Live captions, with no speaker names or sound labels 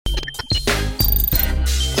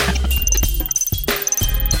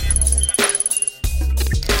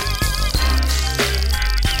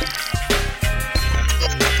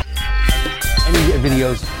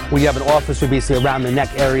videos where you have an officer basically around the neck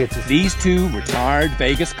area. These two retired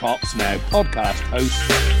Vegas cops, now podcast hosts.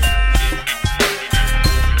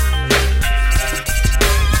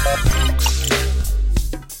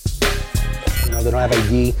 They don't have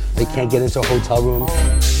ID, they can't get into a hotel room.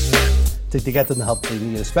 To get them the help they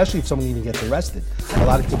need, especially if someone even gets arrested. A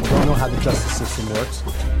lot of people don't know how the justice system works.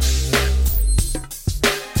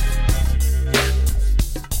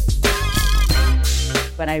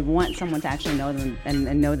 But I want someone to actually know them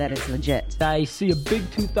and know that it's legit. I see a big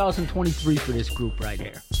 2023 for this group right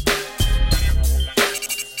here.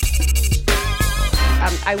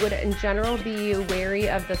 I would, in general, be wary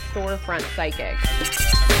of the storefront psychic.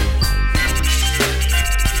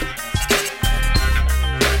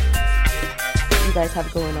 You guys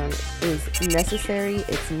have going on is necessary,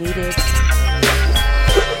 it's needed.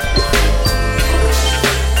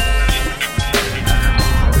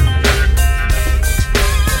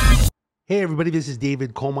 Hey everybody, this is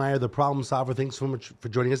David Kohlmeier, the problem solver. Thanks so much for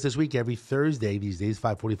joining us this week. Every Thursday, these days,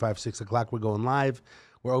 5:45, 6 o'clock, we're going live.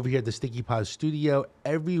 We're over here at the Sticky Paws studio.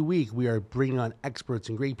 Every week, we are bringing on experts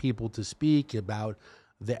and great people to speak about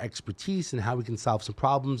their expertise and how we can solve some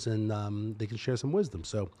problems, and they can share some wisdom.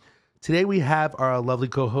 So today we have our lovely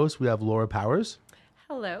co-host. We have Laura Powers.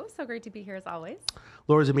 Hello, so great to be here as always.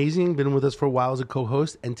 Laura's amazing, been with us for a while as a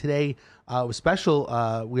co-host. And today, was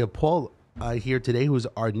special, we have Paul here today, who's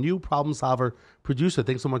our new problem solver producer.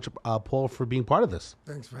 Thanks so much, Paul, for being part of this.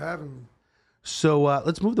 Thanks for having me. So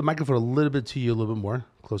let's move the microphone a little bit to you, a little bit more.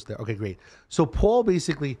 Close there. Okay, great. So Paul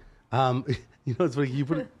basically, it's funny, you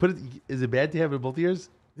put it, is it bad to have it both ears?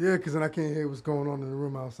 Yeah, because then I can't hear what's going on in the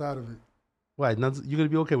room outside of it. Why? You're going to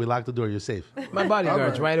be okay. We locked the door. You're safe. My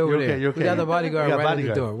bodyguard's right over there. You're okay. We got the bodyguard right at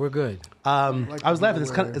the door. We're good. I was laughing.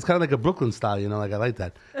 It's kind of like a Brooklyn style, like I like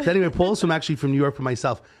that. So anyway, Paul's actually from New York for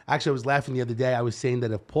myself. Actually, I was laughing the other day. I was saying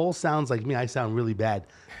that if Paul sounds like me, I sound really bad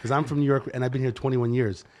because I'm from New York and I've been here 21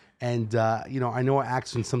 years. And, I know our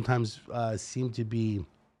accents sometimes seem to be,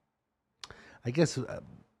 I guess,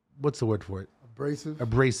 what's the word for it?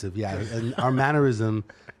 Abrasive, yeah. And our mannerism.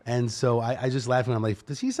 And so I just laugh and I'm like,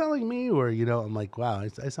 does he sound like me? Or, I'm like, wow,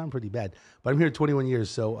 I sound pretty bad. But I'm here 21 years,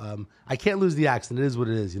 so I can't lose the accent. It is what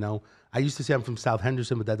it is, I used to say I'm from South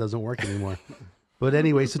Henderson, but that doesn't work anymore. But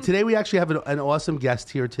anyway, so today we actually have an awesome guest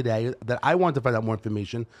here today that I want to find out more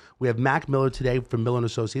information. We have Mack Miller today from Miller &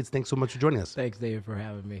 Associates. Thanks so much for joining us. Thanks, David, for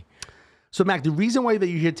having me. So, Mack, the reason why that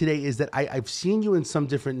you're here today is that I've seen you in some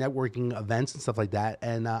different networking events and stuff like that,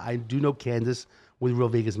 and I do know Candace with Real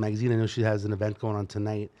Vegas Magazine. I know she has an event going on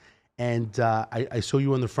tonight, and I saw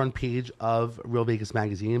you on the front page of Real Vegas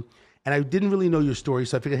Magazine, and I didn't really know your story,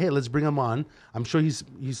 so I figured, hey, let's bring him on. I'm sure he's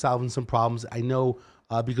solving some problems. I know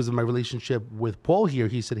because of my relationship with Paul here,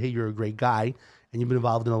 he said, hey, you're a great guy, and you've been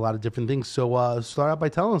involved in a lot of different things. So start out by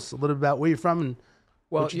telling us a little bit about where you're from and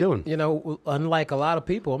what you're doing. Unlike a lot of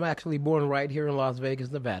people, I'm actually born right here in Las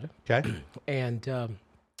Vegas, Nevada. Okay. And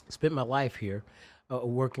spent my life here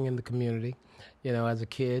working in the community, as a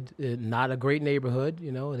kid. Not a great neighborhood,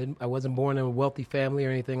 I wasn't born in a wealthy family or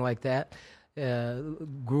anything like that.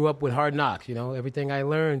 Grew up with hard knocks, Everything I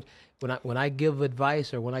learned, when I give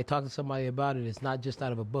advice or when I talk to somebody about it, it's not just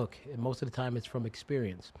out of a book. And most of the time it's from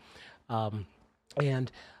experience.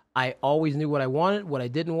 And I always knew what I wanted, what I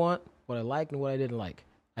didn't want, what I liked and what I didn't like.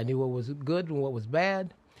 I knew what was good and what was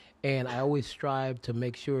bad, and I always strived to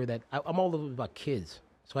make sure that I'm all about kids.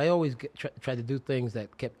 So I always tried to do things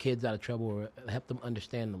that kept kids out of trouble or helped them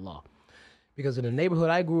understand the law. Because in the neighborhood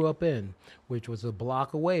I grew up in, which was a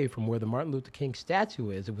block away from where the Martin Luther King statue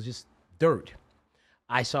is, it was just dirt.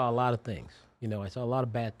 I saw a lot of things. I saw a lot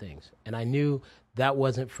of bad things. And I knew that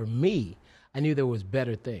wasn't for me. I knew there was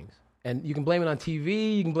better things. And you can blame it on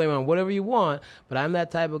TV, you can blame it on whatever you want, but I'm that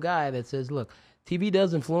type of guy that says, look, TV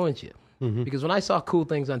does influence you. Mm-hmm. Because when I saw cool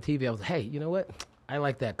things on TV, I was like, hey, you know what? I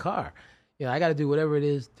like that car. I got to do whatever it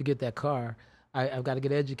is to get that car. I've got to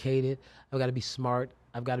get educated. I've got to be smart.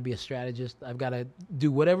 I've got to be a strategist. I've got to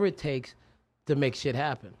do whatever it takes to make shit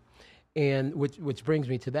happen. And which brings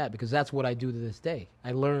me to that, because that's what I do to this day.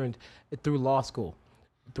 I learned through law school,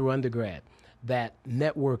 through undergrad, that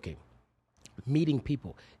networking, meeting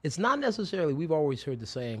people. It's not necessarily, we've always heard the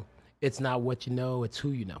saying, it's not what you know, it's who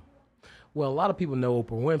you know. Well, a lot of people know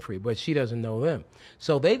Oprah Winfrey, but she doesn't know them.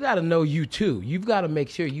 So they got to know you too. You've got to make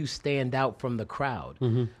sure you stand out from the crowd,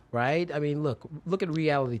 right? I mean, look at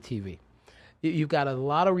reality TV. You've got a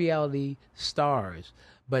lot of reality stars,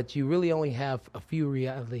 but you really only have a few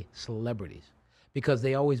reality celebrities because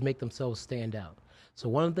they always make themselves stand out. So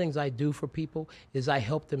one of the things I do for people is I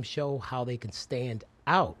help them show how they can stand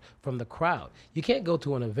out from the crowd. You can't go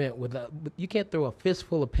to an event you can't throw a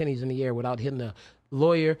fistful of pennies in the air without hitting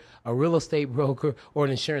lawyer, a real estate broker, or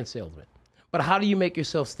an insurance salesman. But how do you make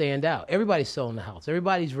yourself stand out? Everybody's selling the house.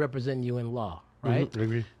 Everybody's representing you in law, right? I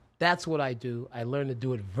agree. That's what I do. I learned to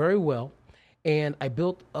do it very well, and I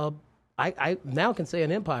built I now can say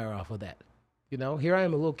an empire off of that. You know, here I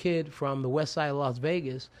am, a little kid from the west side of Las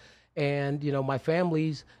Vegas, and, you know, my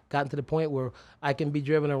family's gotten to the point where I can be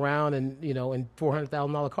driven around and, you know, in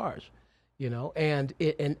 $400,000 cars, you know, and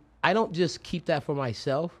I don't just keep that for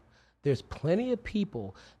myself. There's plenty of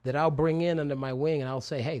people that I'll bring in under my wing, and I'll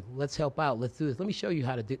say, hey, let's help out. Let's do this. Let me show you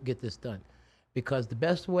how to get this done. Because the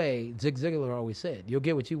best way, Zig Ziglar always said, you'll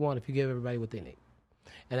get what you want if you give everybody what they need.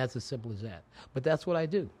 And that's as simple as that. But that's what I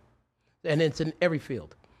do. And it's in every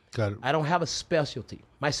field. Got it. I don't have a specialty.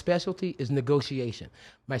 My specialty is negotiation.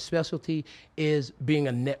 My specialty is being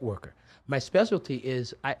a networker. My specialty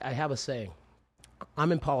is, I have a saying,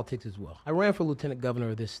 I'm in politics as well. I ran for lieutenant governor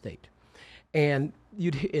of this state. And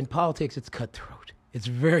in politics, it's cutthroat. It's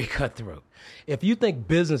very cutthroat. If you think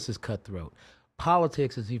business is cutthroat,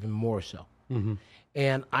 politics is even more so. Mm-hmm.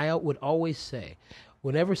 And I would always say,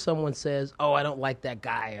 whenever someone says, oh, I don't like that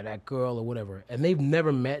guy or that girl or whatever, and they've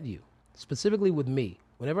never met you, specifically with me,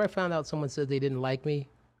 whenever I found out someone said they didn't like me,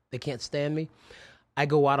 they can't stand me, I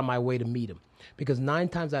go out of my way to meet them. Because 9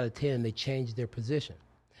 times out of 10, they change their position.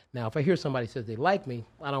 Now, if I hear somebody says they like me,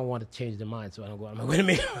 I don't want to change their mind, so I don't go out of my way to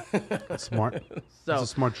meet them. That's smart. That's a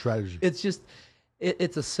smart strategy. It's just,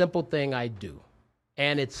 it's a simple thing I do.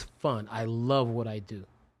 And it's fun. I love what I do.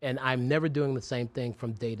 And I'm never doing the same thing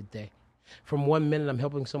from day to day. From one minute, I'm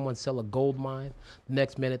helping someone sell a gold mine. The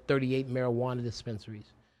next minute, 38 marijuana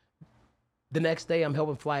dispensaries. The next day, I'm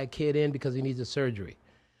helping fly a kid in because he needs a surgery.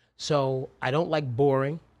 So I don't like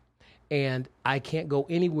boring. And I can't go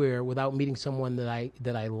anywhere without meeting someone that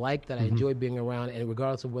I like, that I enjoy being around. And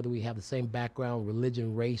regardless of whether we have the same background,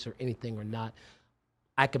 religion, race, or anything or not,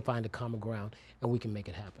 I can find a common ground and we can make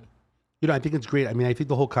it happen. You know, I think it's great. I mean, I think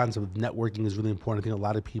the whole concept of networking is really important. I think a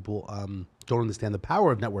lot of people don't understand the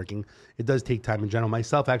power of networking. It does take time in general.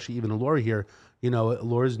 Myself, actually, even Laura here, you know,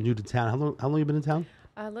 Laura's new to town. How long have you been in town?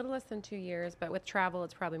 A little less than 2 years, but with travel,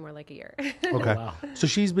 it's probably more like a year. Okay. Wow. So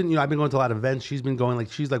she's been, you know, I've been going to a lot of events. She's been going,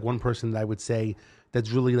 like, she's like one person that I would say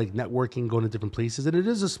that's really like networking, going to different places. And it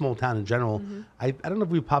is a small town in general. Mm-hmm. I don't know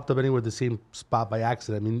if we popped up anywhere at the same spot by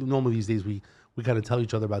accident. I mean, normally these days we kind of tell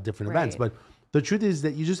each other about different events. But the truth is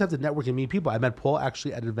that you just have to network and meet people. I met Paul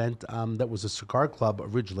actually at an event that was a cigar club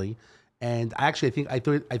originally. And I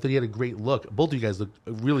thought he had a great look. Both of you guys look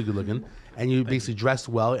really good looking, and you basically dressed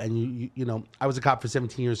well. And you know, I was a cop for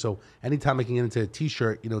 17 years, so anytime I can get into a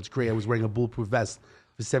t-shirt, you know, it's great. I was wearing a bulletproof vest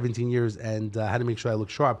for 17 years, and I had to make sure I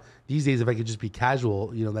look sharp. These days, if I could just be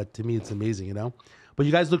casual, you know, that to me it's amazing, you know. But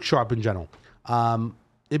you guys look sharp in general.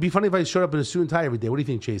 It'd be funny if I showed up in a suit and tie every day. What do you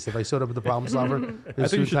think, Chase? If I showed up with the problem solver, I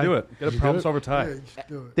think you should do it. Get a problem solver tie. Yeah, you should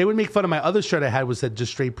do it. They would make fun of my other shirt I had was said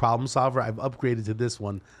just straight problem solver. I've upgraded to this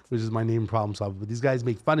one, which is my name, problem solver. But these guys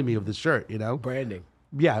make fun of me of the shirt, you know. Branding.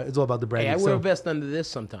 Yeah, it's all about the branding. Hey, I wear a vest under this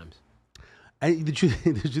sometimes. And the truth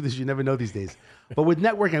is you never know these days. But with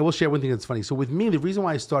networking, I will share one thing that's funny. So with me, the reason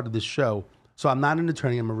why I started this show, so I'm not an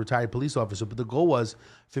attorney, I'm a retired police officer, but the goal was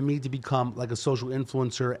for me to become like a social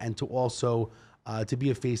influencer and to also to be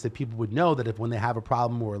a face that people would know that if when they have a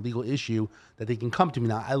problem or a legal issue that they can come to me.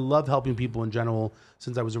 Now, I love helping people in general.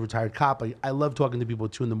 Since I was a retired cop, I love talking to people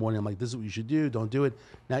at 2 a.m. I'm like, this is what you should do, don't do it.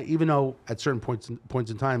 Now, even though at certain points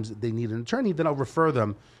in times they need an attorney, then I'll refer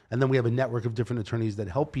them. And then we have a network of different attorneys that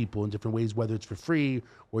help people in different ways, whether it's for free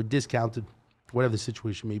or discounted, whatever the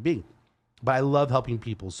situation may be. But I love helping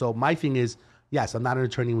people. So my thing is, yes, I'm not an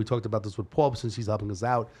attorney. We talked about this with Paul since he's helping us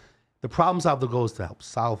out. The problem solve, the goal is to help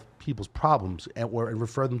solve people's problems and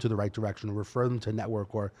refer them to the right direction or refer them to a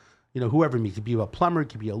network or, you know, whoever me. It could be a plumber, it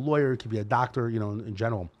could be a lawyer, it could be a doctor, you know, in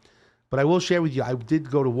general. But I will share with you, I did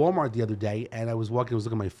go to Walmart the other day and I was looking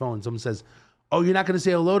at my phone. Someone says, oh, you're not going to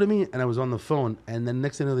say hello to me? And I was on the phone. And then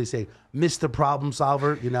next thing you know, they say, Mr. Problem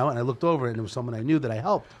Solver, you know, and I looked over and it was someone I knew that I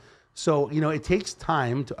helped. So, you know, it takes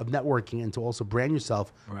time of networking and to also brand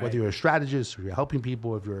yourself, whether you're a strategist or you're helping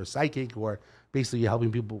people, if you're a psychic or basically you're helping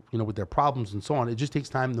people, you know, with their problems and so on. It just takes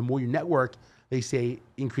time. The more you network, they say,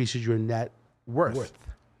 increases your net worth.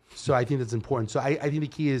 So I think that's important. So I think the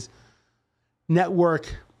key is network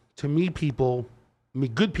to meet people,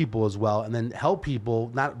 meet good people as well, and then help people,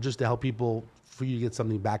 not just to help people for you to get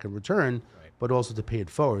something back in return, but also to pay it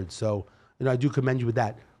forward. So, you know, I do commend you with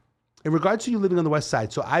that. In regards to you living on the West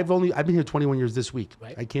Side, so I've been here 21 years this week.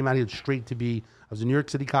 Right. I came out here straight to I was a New York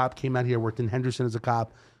City cop, came out here, worked in Henderson as a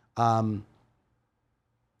cop.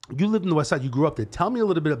 You lived in the West Side, you grew up there. Tell me a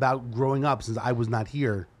little bit about growing up since I was not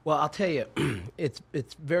here. Well, I'll tell you, it's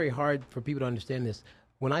very hard for people to understand this.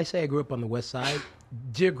 when I say I grew up on the west side,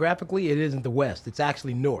 geographically it isn't the west. It's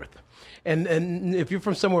actually north. And if you're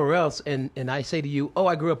from somewhere else and I say to you, oh,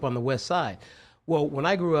 I grew up on the west side. Well, when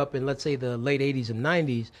I grew up in, let's say, the late 80s and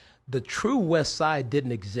 90s, the true west side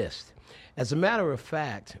didn't exist. As a matter of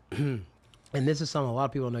fact, and this is something a lot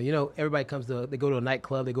of people know. You know, everybody they go to a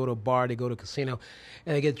nightclub, they go to a bar, they go to a casino,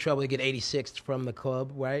 and they get in trouble. They get 86 from the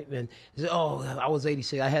club, right? And they say, oh, I was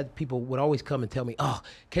 86. I had people would always come and tell me, oh,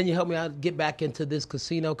 can you help me out get back into this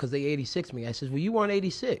casino because they 86 me? I says, well, you weren't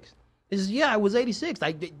 86. He says, yeah, I was 86.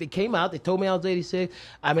 They came out, they told me I was 86.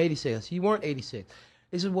 I'm 86. I said, you weren't 86.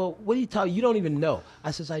 He said, well, what are you talking? You don't even know.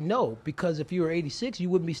 I says, I know, because if you were 86, you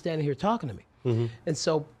wouldn't be standing here talking to me. Mm-hmm. And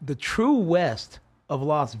so the true west of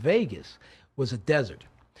Las Vegas was a desert.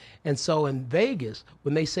 And so in Vegas,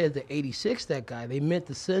 when they said to 86 that guy, they meant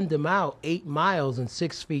to send him out 8 miles and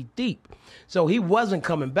 6 feet deep. So he wasn't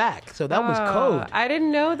coming back. So that was code. I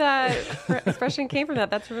didn't know that expression came from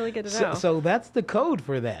that. That's really good to know. So that's the code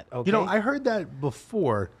for that. Okay? You know, I heard that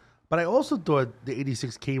before, but I also thought the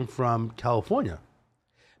 86 came from California.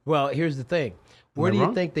 Well, here's the thing. Where do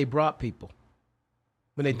you think they brought people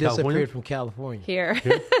when they disappeared from California? Here.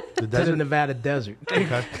 To the Nevada desert.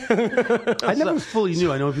 Okay. I never fully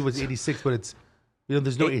knew. I know people was 86, but it's, you know,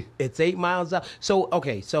 there's no... It's 8 miles out. So,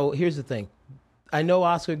 okay, so here's the thing. I know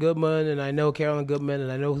Oscar Goodman, and I know Carolyn Goodman,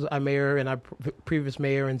 and I know our mayor and our previous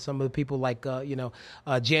mayor, and some of the people like,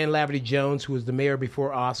 Jan Laverty Jones, who was the mayor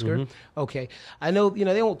before Oscar. Mm-hmm. Okay. I know,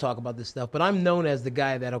 they won't talk about this stuff, but I'm known as the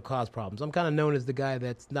guy that'll cause problems. I'm kind of known as the guy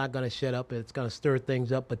that's not going to shut up, and it's going to stir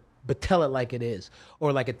things up, but tell it like it is,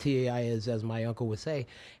 or like a TAI is, as my uncle would say.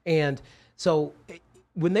 And so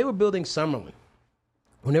when they were building Summerlin,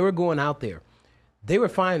 when they were going out there, they were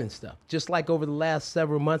finding stuff. Just like over the last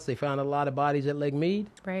several months, they found a lot of bodies at Lake Mead.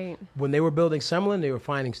 Right. When they were building Summerlin, they were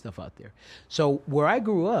finding stuff out there. So where I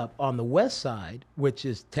grew up on the west side, which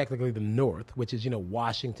is technically the north, which is,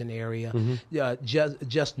 Washington area,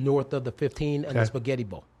 just north of the 15 and the Spaghetti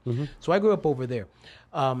Bowl. Mm-hmm. So I grew up over there.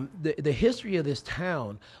 The history of this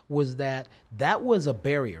town was that was a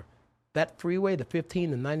barrier. That freeway, the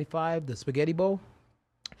 15, the 95, the Spaghetti Bowl,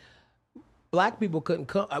 black people couldn't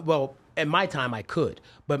come. Well, at my time, I could.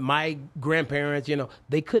 But my grandparents,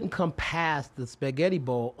 they couldn't come past the Spaghetti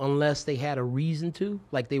Bowl unless they had a reason to,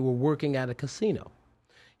 like they were working at a casino.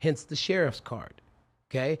 Hence the sheriff's card.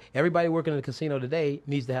 Okay? Everybody working in a casino today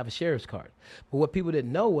needs to have a sheriff's card. But what people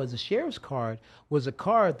didn't know was the sheriff's card was a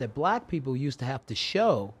card that black people used to have to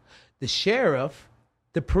show the sheriff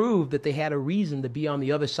to prove that they had a reason to be on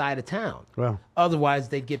the other side of town. Wow. Otherwise,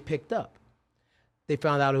 they'd get picked up. They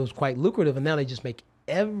found out it was quite lucrative, and now they just make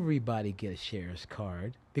everybody get a sheriff's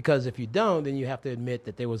card, because if you don't, then you have to admit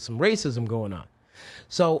that there was some racism going on.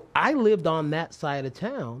 So I lived on that side of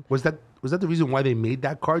town. Was that the reason why they made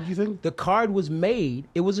that card, you think? The card was made.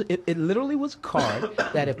 It literally was a card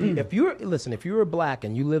that if you were black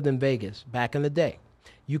and you lived in Vegas back in the day,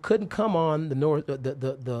 you couldn't come on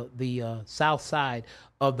the south side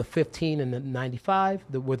of the 15 and the 95,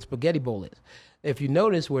 where the Spaghetti Bowl is. If you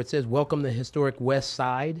notice where it says "Welcome to Historic West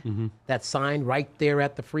Side," mm-hmm. that sign right there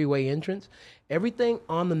at the freeway entrance, everything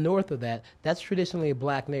on the north of that's traditionally a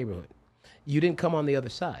black neighborhood. You didn't come on the other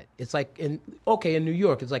side. It's like in New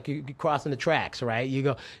York, it's like you're crossing the tracks, right? You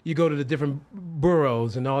go to the different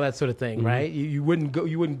boroughs and all that sort of thing, mm-hmm. right? You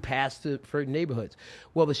wouldn't pass to certain neighborhoods.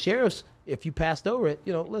 Well, the sheriffs, if you passed over it,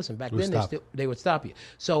 listen, back then they would stop you.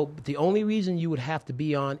 So the only reason you would have to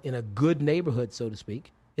be on in a good neighborhood, so to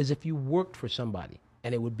speak, is if you worked for somebody,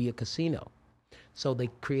 and it would be a casino. So they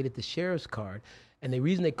created the sheriff's card, and the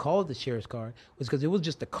reason they called it the sheriff's card was because it was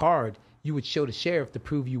just a card you would show the sheriff to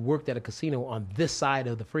prove you worked at a casino on this side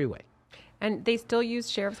of the freeway. And they still use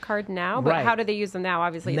sheriff's card now, but right. How do they use them now?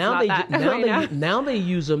 Obviously, now it's not now they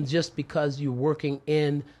use them just because you're working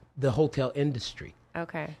in the hotel industry.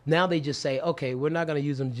 Okay. Now they just say, okay, we're not going to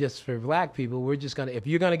use them just for black people. We're just going to, if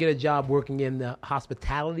you're going to get a job working in the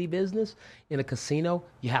hospitality business in a casino,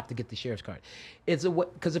 you have to get the sheriff's card. It's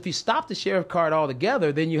because if you stop the sheriff card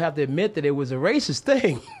altogether, then you have to admit that it was a racist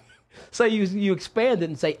thing. So you expand it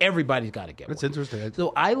and say everybody's got to get one. That's interesting.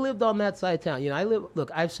 So I lived on that side of town.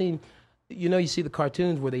 I've seen, you see the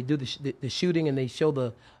cartoons where they do the shooting and they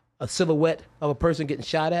show a silhouette of a person getting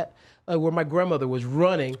shot at, where my grandmother was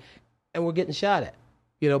running and we're getting shot at.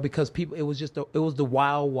 Because people, it was the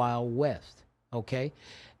wild, wild west, okay?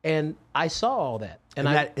 And I saw all that. And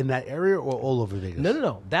in that area or all over Vegas?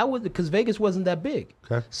 No. That was because Vegas wasn't that big.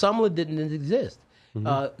 Okay. Summerlin didn't exist.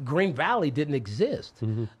 Mm-hmm. Green Valley didn't exist.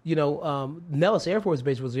 Mm-hmm. Nellis Air Force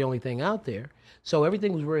Base was the only thing out there. So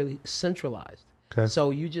everything was really centralized. Okay.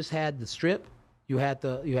 So you just had the Strip, you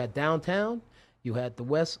had downtown, you had the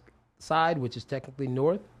west side, which is technically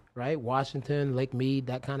north, right? Washington, Lake Mead,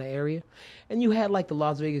 that kind of area. And you had like the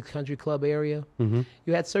Las Vegas Country Club area. Mm-hmm.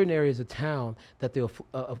 You had certain areas of town that the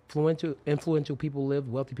influential people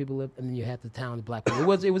lived, wealthy people lived, and then you had the town of black people.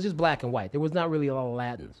 It was just black and white. There was not really a lot of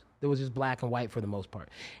Latins. There was just black and white for the most part.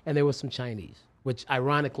 And there was some Chinese, which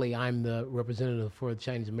ironically, I'm the representative for the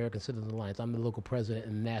Chinese American Citizens Alliance. I'm the local president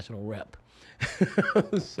and national rep.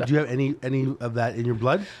 So, do you have any of that in your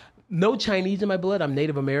blood? no Chinese in my blood. I'm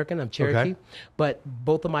Native American. I'm Cherokee. Okay. But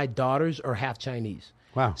both of my daughters are half Chinese.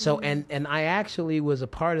 Wow. So, and I actually was a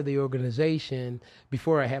part of the organization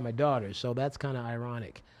before I had my daughters. So that's kind of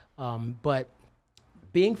ironic. But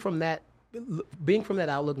being from that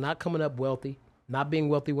outlook, not coming up wealthy, not being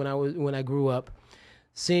wealthy when I grew up,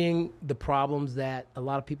 seeing the problems that a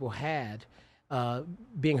lot of people had,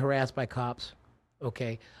 being harassed by cops.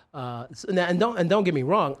 Okay, and don't get me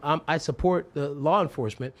wrong. I support the law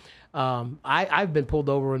enforcement. I've been pulled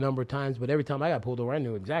over a number of times, but every time I got pulled over, I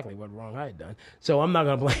knew exactly what wrong I had done. So I'm not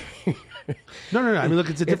gonna blame. No. I mean,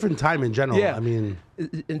 look, it's a different time in general. Yeah. I mean,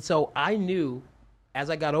 and so I knew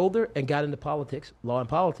as I got older and got into politics, law and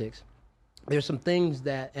politics. There's some things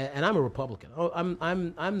that, and I'm a Republican.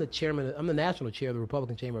 I'm the chairman. I'm the national chair of the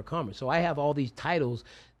Republican Chamber of Commerce. So I have all these titles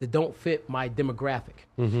that don't fit my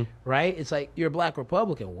demographic, right? It's like you're a black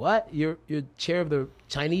Republican. What? You're chair of the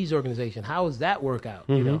Chinese organization. How does that work out?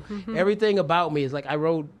 You know, everything about me is like I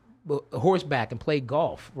rode horseback and played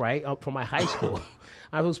golf, right? Up from my high school.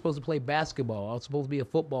 I was supposed to play basketball. I was supposed to be a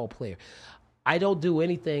football player. I don't do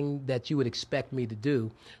anything that you would expect me to do,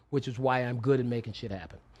 which is why I'm good at making shit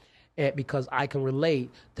happen. Because I can relate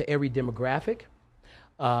to every demographic,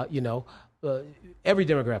 every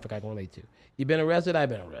demographic I can relate to. You've been arrested, I've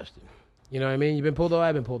been arrested. You know what I mean? You've been pulled over,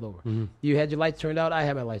 I've been pulled over. You had your lights turned out, I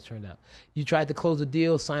had my lights turned out. You tried to close a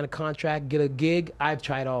deal, sign a contract, get a gig, I've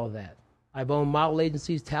tried all of that. I've owned model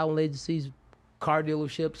agencies, talent agencies, car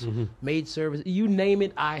dealerships, maid service, you name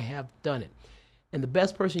it, I have done it. And the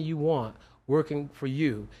best person you want working for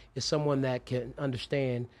you is someone that can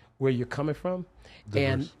understand where you're coming from.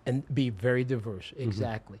 And be very diverse,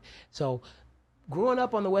 exactly. So growing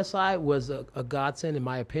up on the West Side was a godsend, in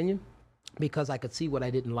my opinion, because I could see what I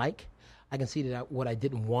didn't like. I can see what I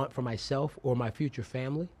didn't want for myself or my future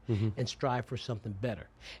family and strive for something better.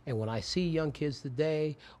 And when I see young kids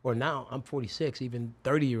today, or now I'm 46, even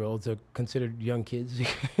 30-year-olds are considered young kids.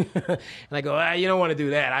 And I go, you don't want to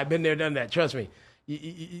do that. I've been there, done that. Trust me.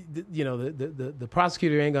 The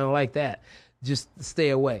prosecutor ain't going to like that. Just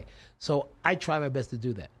stay away. So I try my best to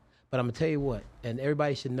do that. But I'm going to tell you what, and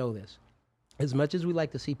everybody should know this. As much as we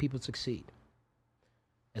like to see people succeed,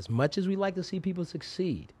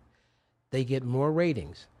 they get more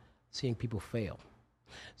ratings seeing people fail.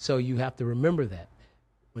 So you have to remember that.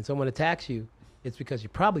 When someone attacks you, it's because you're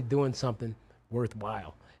probably doing something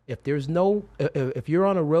worthwhile. If you're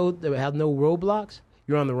on a road that has no roadblocks,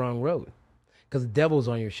 you're on the wrong road because the devil's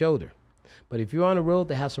on your shoulder. But if you're on a road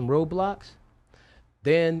that has some roadblocks,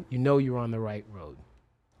 then you know you're on the right road.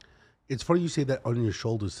 it's funny you say that on your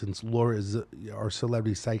shoulders, since Laura is our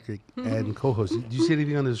celebrity psychic and co-host. Do you see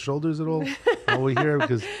anything on his shoulders at all? While we're here,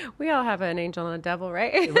 because we all have an angel and a devil,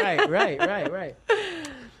 right? Right.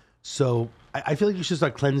 So I feel like you should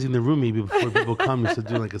start cleansing the room maybe before people come. You should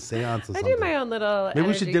do like a seance or something. I do my own little. Maybe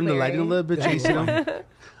we should dim the lighting a little bit, Jason.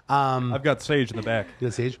 I've got sage in the back. You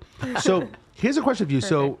got sage. So here's a question for you.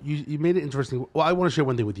 So you made it interesting. Well, I want to share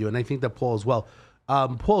one thing with you, and I think that Paul as well.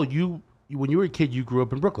 Paul, you when you were a kid, you grew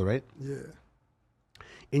up in Brooklyn, right? Yeah.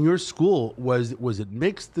 In your school, was it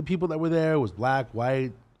mixed? The people that were there was black,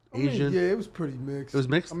 white, Asian. Yeah, it was pretty mixed. It was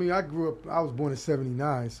mixed. I mean, I was born in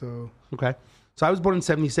 '79, so. Okay. So I was born in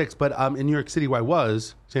 '76, but in New York City, where I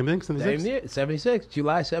was, same thing, '76. Same year, '76,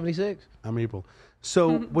 July '76. I'm April.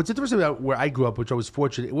 So what's interesting about where I grew up, which I was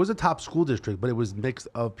fortunate, it was a top school district, but it was mixed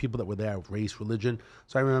of people that were there, of race, religion.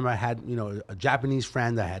 So I remember I had, a Japanese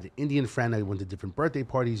friend, I had an Indian friend, I went to different birthday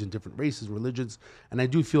parties and different races, religions, and I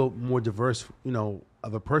do feel more diverse,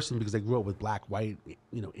 of a person because I grew up with black, white,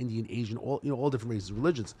 Indian, Asian, all different races,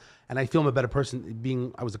 religions, and I feel I'm a better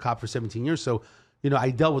person I was a cop for 17 years, so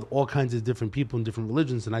I dealt with all kinds of different people and different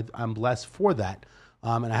religions, and I'm blessed for that.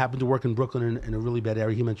 And I happened to work in Brooklyn in a really bad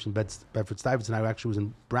area. He mentioned Bedford-Stuyvesant. I actually was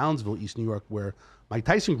in Brownsville, East New York, where Mike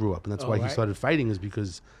Tyson grew up, and that's why he started fighting, is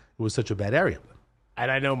because it was such a bad area. And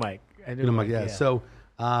I know Mike. Mike, yeah. So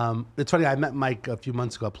it's funny. I met Mike a few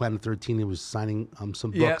months ago at Planet 13. He was signing some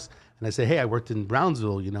books, and I said, "Hey, I worked in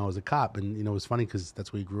Brownsville, as a cop," and it was funny because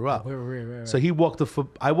that's where he grew up. Right. So he walked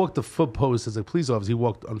I walked the foot post as a police officer. He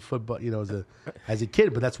walked on foot, as a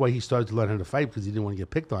kid. But that's why he started to learn how to fight, because he didn't want to get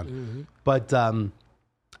picked on. But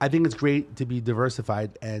I think it's great to be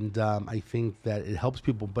diversified, and I think that it helps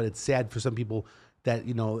people. But it's sad for some people that,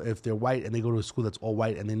 you know, if they're white and they go to a school that's all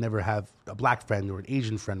white and they never have a black friend or an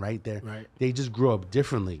Asian friend, right? They just grow up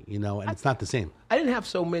differently, you know, and it's not the same. I didn't have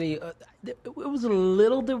so many. It was a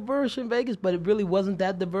little diverse in Vegas, but it really wasn't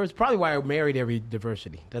that diverse. Probably why I married every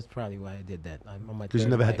diversity. That's probably why I did that. Because you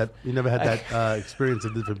never had that. You never had that experience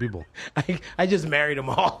of different people. I just married them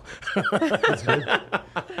all. That's good.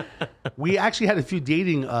 We actually had a few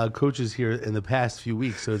dating coaches here in the past few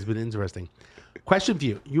weeks, so it's been interesting. Question for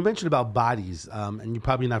you. You mentioned about bodies, and you're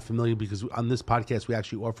probably not familiar because on this podcast, we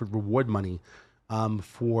actually offered reward money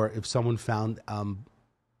for if someone found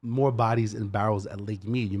more bodies in barrels at Lake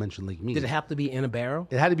Mead. You mentioned Lake Mead. Did it have to be in a barrel?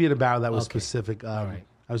 It had to be in a barrel that was specific. All right.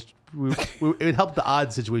 It helped the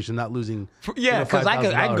odds situation, not losing. Yeah, because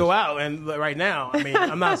I could go out and right now. I mean,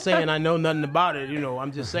 I'm not saying I know nothing about it. You know,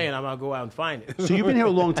 I'm just saying I'm gonna go out and find it. So you've been here a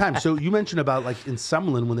long time. So you mentioned about like in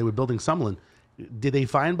Summerlin when they were building Summerlin. Did they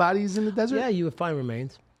find bodies in the desert? Yeah, you would find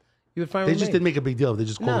remains. They just didn't make a big deal. They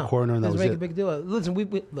just called a coroner and that was it. Make a big deal. Listen, we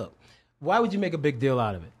look. Why would you make a big deal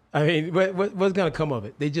out of it? I mean, what's going to come of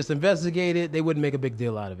it? They just investigated. They wouldn't make a big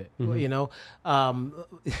deal out of it. Mm-hmm. You know,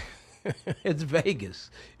 it's Vegas,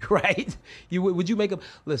 right? Would you make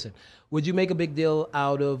a big deal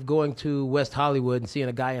out of going to West Hollywood and seeing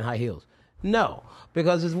a guy in high heels? No,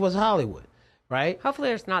 because it's West Hollywood. Right? Hopefully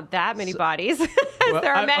there's not that many bodies.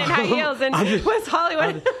 There are men in high heels in West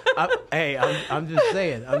Hollywood. I'm just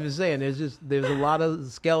saying. There's a lot of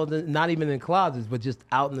skeletons, not even in closets, but just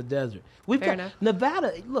out in the desert. Fair enough.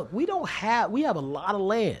 Nevada. Look, we have a lot of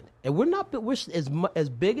land, and we're as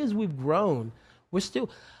big as we've grown. We're still.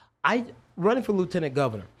 Running for lieutenant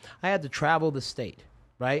governor. I had to travel the state.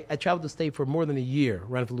 Right? I traveled the state for more than a year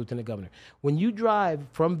running for lieutenant governor. When you drive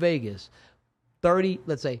from Vegas,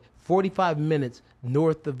 45 minutes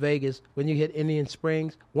north of Vegas, when you hit Indian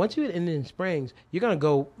Springs, once you hit Indian Springs, you're going to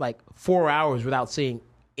go like 4 hours without seeing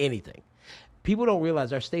anything. People don't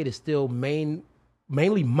realize our state is still mainly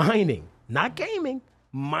mining, not gaming.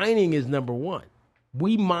 Mining is number one.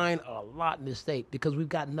 We mine a lot in this state because we've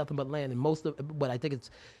got nothing but land, and but I think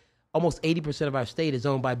it's almost 80% of our state is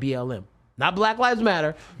owned by BLM. Not Black Lives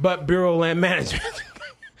Matter, but Bureau of Land Management.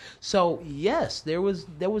 So yes, there was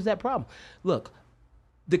that problem. Look,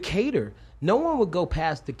 Decatur, no one would go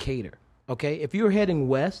past Decatur, okay? If you were heading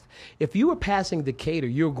west, if you were passing Decatur,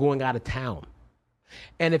 you were going out of town.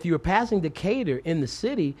 And if you were passing Decatur in the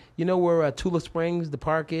city, you know where Tula Springs, the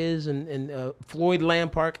park is, and Floyd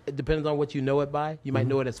Land Park, it depends on what you know it by. You might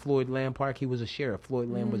know it as Floyd Land Park. He was a sheriff. Floyd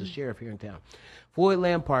Land was a sheriff here in town. Floyd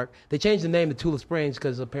Land Park, they changed the name to Tula Springs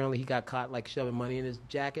because apparently he got caught like shoving money in his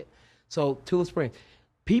jacket. So Tula Springs.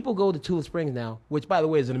 People go to Tula Springs now, which, by the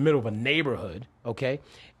way, is in the middle of a neighborhood, okay?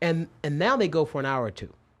 And now they go for an hour or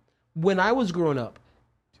two. When I was growing up,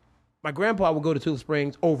 my grandpa would go to Tula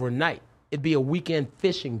Springs overnight. It'd be a weekend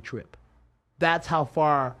fishing trip. That's how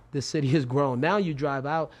far the city has grown. Now you drive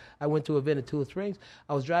out. I went to an event at Tula Springs.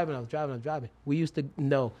 I was driving. We used to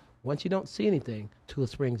know, once you don't see anything, Tula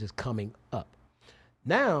Springs is coming up.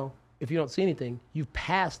 Now, if you don't see anything, you've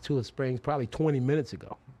passed Tula Springs probably 20 minutes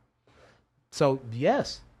ago. So,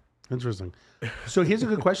 yes. Interesting. So here's a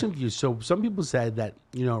good question for you. So some people said that,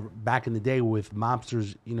 you know, back in the day with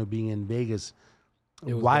mobsters, you know, being in Vegas,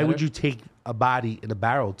 why would you take a body in a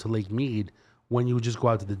barrel to Lake Mead when you would just go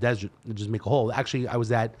out to the desert and just make a hole? Actually, I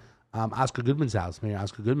was at Oscar Goodman's house, Mayor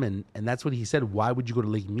Oscar Goodman, and that's what he said. Why would you go to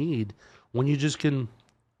Lake Mead when you just can,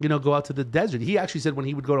 you know, go out to the desert? He actually said when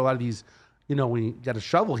he would go to a lot of these, you know, when he got a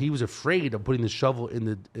shovel, he was afraid of putting the shovel in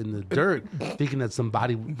the dirt, thinking that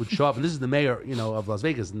somebody would show up. And this is the mayor, you know, of Las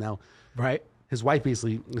Vegas. And now, right, his wife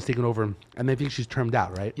basically is taking over, and I think she's termed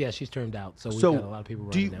out, right? Yeah, she's termed out. So we've got a lot of people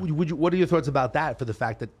running now. What are your thoughts about that? For the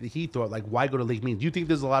fact that he thought, like, why go to Lake Mead? Do you think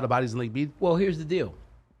there's a lot of bodies in Lake Mead? Well, here's the deal: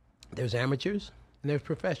 there's amateurs and there's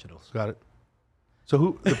professionals. Got it. So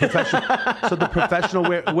who the professional? So the professional,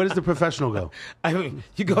 where does the professional go? I mean,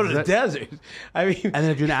 you go to the desert. I mean, and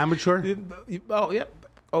then if you're an amateur, oh yeah,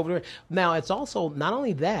 over there. Now it's also not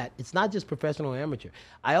only that; it's not just professional and amateur.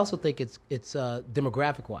 I also think it's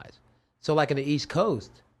demographic wise. So like in the East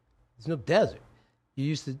Coast, there's no desert. You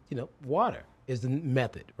used to, you know, water is the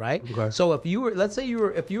method, right? Okay. So if you were, let's say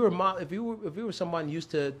if you were someone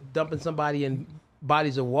used to dumping somebody in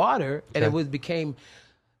bodies of water, and it became.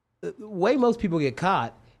 The way most people get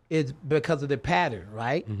caught is because of their pattern,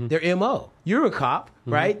 right? Mm-hmm. Their MO. You're a cop,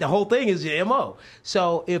 right? The whole thing is your MO.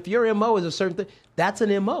 So if your MO is a certain thing, that's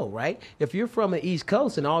an MO, right? If you're from the East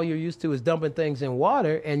Coast and all you're used to is dumping things in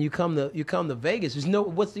water, and you come to Vegas,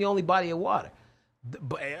 what's the only body of water,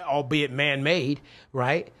 albeit man-made,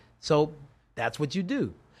 right? So that's what you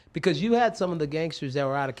do. Because you had some of the gangsters that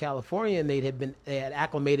were out of California, and they had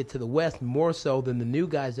acclimated to the West more so than the new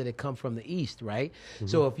guys that had come from the East, right? Mm-hmm.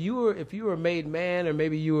 So if you were a made man, or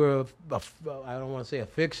maybe you were I don't want to say a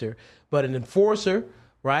fixer, but an enforcer,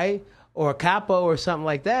 right, or a capo or something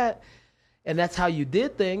like that, and that's how you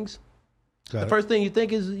did things. The first thing you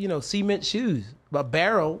think is, cement shoes. A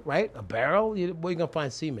barrel, right? A barrel? Where you going to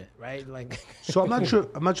find cement, right? Like. So I'm not sure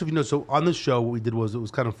if you know. So on this show, what we did was, it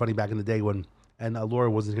was kind of funny back in the day and Laura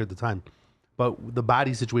wasn't here at the time. But the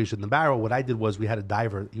body situation, the barrel, what I did was, we had a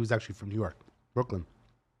diver. He was actually from New York, Brooklyn.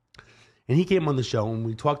 And he came on the show, and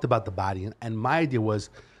we talked about the body. And my idea was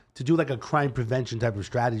to do like a crime prevention type of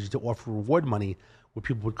strategy, to offer reward money where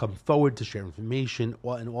people would come forward to share information,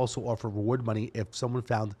 and also offer reward money if someone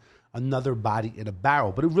found another body in a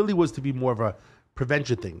barrel. But it really was to be more of a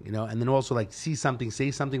prevention thing, and then also like see something,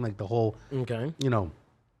 say something, like the whole,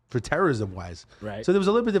 for terrorism wise. Right. So there was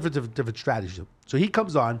a little bit different strategy. So he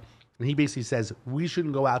comes on and he basically says, we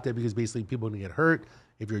shouldn't go out there because basically people are going to get hurt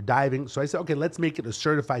if you're diving. So I said, okay, let's make it a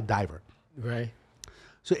certified diver. Right.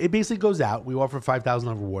 So it basically goes out. We offer $5,000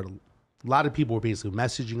 reward. A lot of people were basically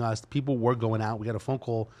messaging us. People were going out. We got a phone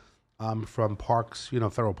call from parks,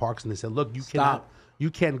 federal parks, and they said, look, you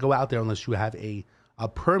can't go out there unless you have a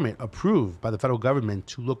permit approved by the federal government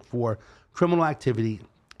to look for criminal activity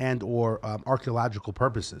and or archaeological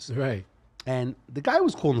purposes. Right. And the guy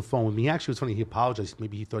was cool on the phone with me. Actually, it was funny. He apologized.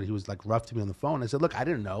 Maybe he thought he was like rough to me on the phone. I said, look, I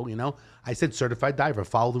didn't know, I said certified diver,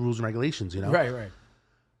 follow the rules and regulations, Right, right.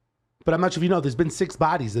 But I'm not sure if you know, there's been 6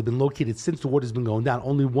 bodies that have been located since the water's been going down.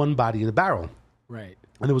 Only 1 body in a barrel. Right.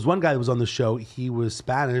 And there was one guy that was on the show. He was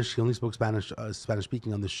Spanish. He only spoke Spanish, Spanish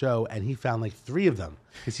speaking on the show. And he found like 3 of them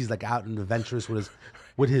because he's like out and adventurous with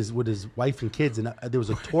his wife and kids. And there was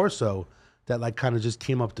a torso that like kind of just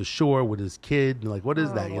came up to shore with his kid. And like, what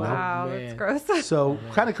is that? Wow, that's gross. So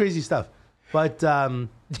kind of crazy stuff. But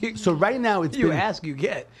so right now it's you ask, you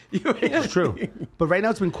get. It's true. But right now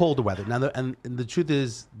it's been colder weather. Now and the truth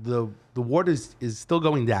is the water is still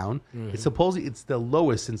going down. Mm-hmm. It's supposedly it's the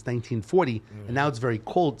lowest since 1940, and now it's very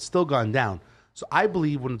cold. It's still gone down. So I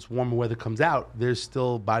believe when it's warmer weather comes out, there's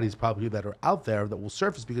still bodies probably that are out there that will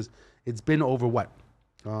surface because it's been over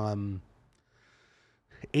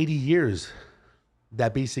 80 years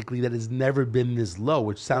that has never been this low,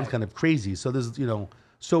 which sounds kind of crazy. So there's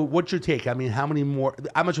So what's your take? I mean, how many more?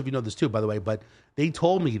 I'm not sure if you know this too, by the way, but they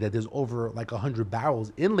told me that there's over like 100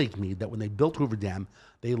 barrels in Lake Mead that when they built Hoover Dam,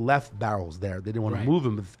 they left barrels there. They didn't want to move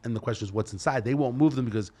them. And the question is what's inside. They won't move them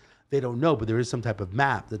because they don't know, but there is some type of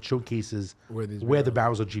map that showcases where the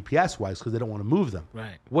barrels are GPS-wise because they don't want to move them.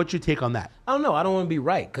 Right. What's your take on that? I don't know. I don't want to be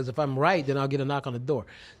right because if I'm right, then I'll get a knock on the door.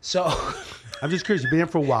 So I'm just curious. You've been here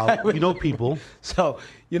for a while. You know people. So,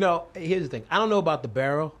 here's the thing. I don't know about the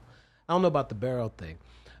barrel. I don't know about the barrel thing.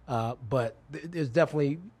 But there's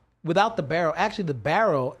definitely, without the barrel, actually the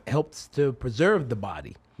barrel helps to preserve the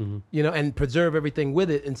body, and preserve everything with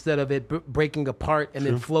it instead of it breaking apart and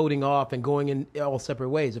then floating off and going in all separate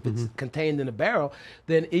ways. If it's contained in a barrel,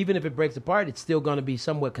 then even if it breaks apart, it's still going to be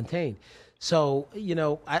somewhat contained. So,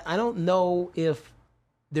 I don't know if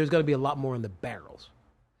there's going to be a lot more in the barrels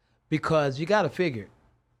because you got to figure,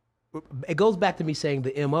 it goes back to me saying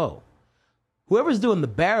the MO. Whoever's doing the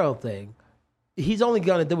barrel thing, he's only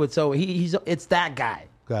going to do it so it's that guy.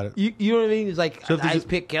 Got it. You know what I mean? It's like Ice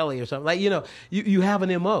Pick Kelly or something. Like, you have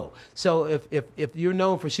an MO. So if you're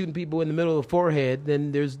known for shooting people in the middle of the forehead,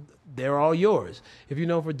 then they're all yours. If you're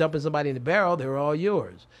known for dumping somebody in the barrel, they're all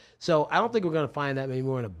yours. So I don't think we're going to find that many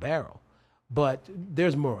more in a barrel. But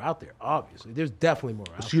there's more out there, obviously. There's definitely more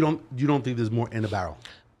out there. So you don't think there's more in a barrel?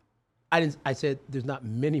 I said there's not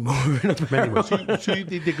many more in a barrel. So you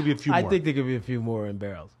think there could be a few more? I think there could be a few more in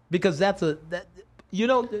barrels. Because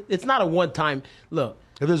it's not a one-time, look.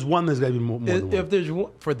 If there's one, there's got to be more than one. If there's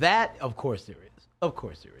one, for that, of course there is. Of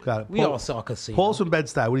course there is. Got it. We all saw Casino. Paul's from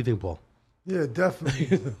Bed-Stuy. What do you think, Paul? Yeah,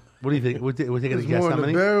 definitely. What do you think? We're taking a There's guess. more How in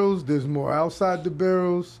many? the barrels. There's more outside the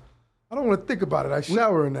barrels. I don't want to think about it. I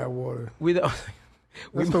shower in that water.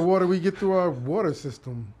 That's the water we get through our water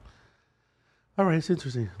system. All right, it's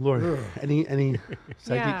interesting. Laura, any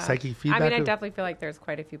psychic feedback? I mean, I definitely feel like there's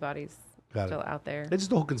quite a few bodies still out there. It's just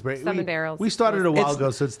the whole conspiracy. 7 barrels. We started a while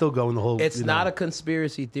ago, so it's still going the whole. It's not a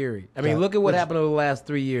conspiracy theory. I mean, look at what happened over the last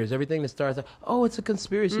 3 years. Everything that starts, it's a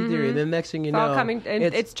conspiracy theory, and then next thing you know, all coming.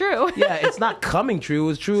 It's true. Yeah, it's not coming true. It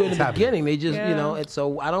was true in the beginning. They just, it's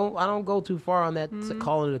so I don't go too far on that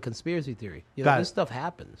calling it a conspiracy theory. This stuff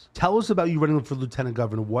happens. Tell us about you running for lieutenant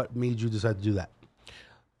governor. What made you decide to do that?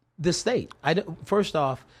 The state. First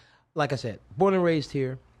off, like I said, born and raised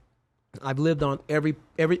here. I've lived on every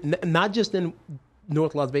not just in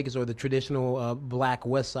North Las Vegas or the traditional black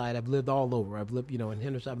West Side. I've lived all over. I've lived, in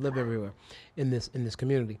Henderson. I've lived everywhere in this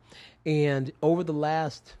community. And over the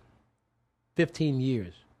last 15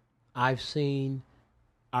 years, I've seen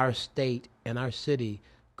our state and our city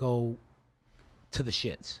go to the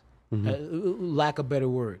shits. Lack of a better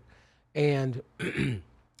word. And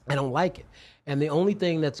I don't like it. And the only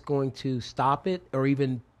thing that's going to stop it or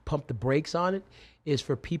even pump the brakes on it is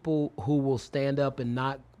for people who will stand up and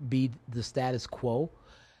not be the status quo.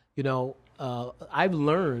 I've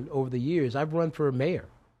learned over the years, I've run for mayor.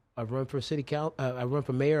 I've run for city council. I run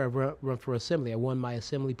for mayor. I've run for assembly. I won my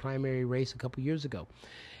assembly primary race a couple years ago.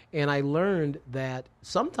 And I learned that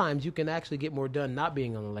sometimes you can actually get more done not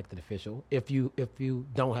being an elected official if you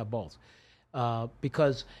don't have balls.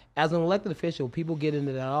 Because as an elected official, people get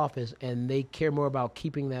into that office and they care more about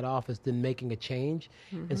keeping that office than making a change.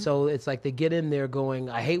 And so it's like they get in there going,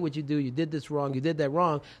 I hate what you do. You did this wrong. You did that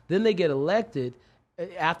wrong. Then they get elected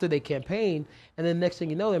after they campaign. And then next thing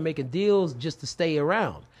you know, they're making deals just to stay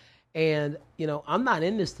around. And, I'm not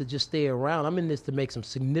in this to just stay around. I'm in this to make some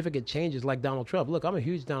significant changes like Donald Trump. Look, I'm a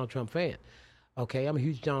huge Donald Trump fan. Okay, I'm a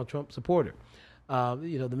huge Donald Trump supporter.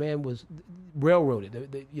 The man was railroaded.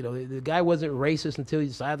 The guy wasn't racist until he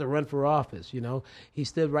decided to run for office. He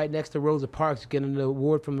stood right next to Rosa Parks getting an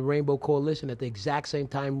award from the Rainbow Coalition at the exact same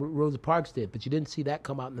time Rosa Parks did, but you didn't see that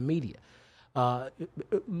come out in the media.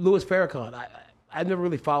 Louis Farrakhan, I never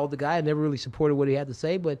really followed the guy. I never really supported what he had to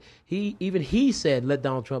say, but he said, let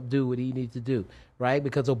Donald Trump do what he needs to do, right?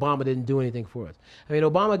 Because Obama didn't do anything for us. I mean,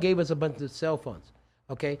 Obama gave us a bunch of cell phones,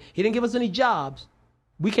 okay? He didn't give us any jobs.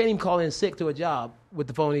 We can't even call in sick to a job with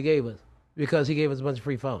the phone he gave us because he gave us a bunch of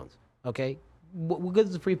free phones, okay? What good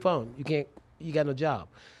is a free phone? You got no job.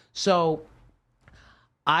 So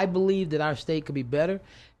I believe that our state could be better.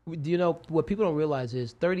 What people don't realize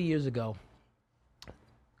is 30 years ago,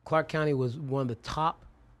 Clark County was one of the top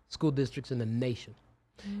school districts in the nation.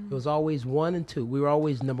 It was always 1 and 2. We were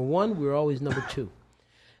always number 1. We were always number 2.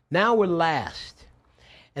 Now we're last.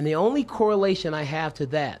 And the only correlation I have to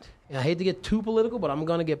that, and I hate to get too political, but I'm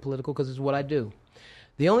going to get political because it's what I do.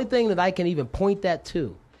 The only thing that I can even point that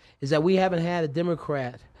to is that we haven't had a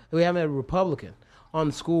Democrat, we haven't had a Republican on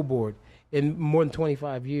the school board in more than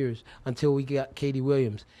 25 years until we got Katie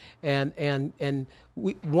Williams. And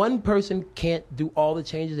one person can't do all the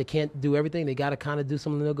changes. They can't do everything. They got to kind of do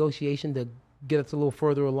some of the negotiation to get us a little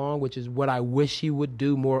further along, which is what I wish he would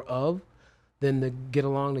do more of than the get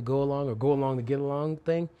along to go along or go along to get along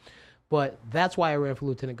thing. But that's why I ran for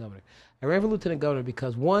lieutenant governor. I ran for lieutenant governor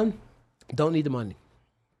because, 1, don't need the money,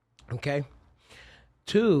 okay?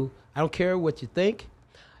 2, I don't care what you think.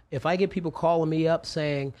 If I get people calling me up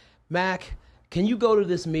saying, Mac, can you go to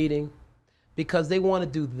this meeting because they want to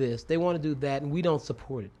do this, they want to do that, and we don't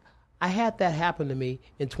support it. I had that happen to me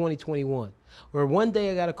in 2021, where one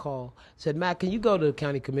day I got a call, said, Mac, can you go to the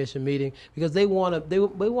county commission meeting because they want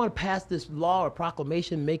to pass this law or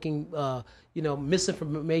proclamation making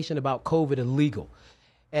misinformation about COVID illegal,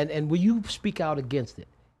 and will you speak out against it?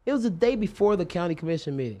 It was the day before the county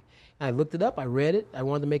commission meeting. And I looked it up, I read it, I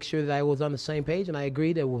wanted to make sure that I was on the same page, and I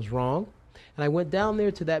agreed that it was wrong. And I went down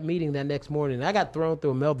there to that meeting that next morning, and I got thrown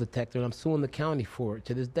through a metal detector, and I'm suing the county for it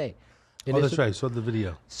to this day. And that's right. I saw the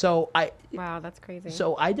video. So wow, that's crazy.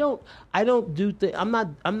 So I don't do I'm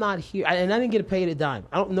not here, and I didn't get paid a dime.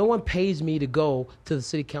 No one pays me to go to the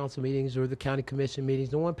city council meetings or the county commission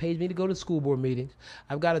meetings. No one pays me to go to school board meetings.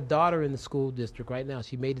 I've got a daughter in the school district right now.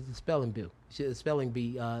 She made it to spelling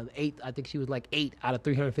bee. I think she was like 8 out of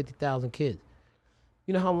 350,000 kids.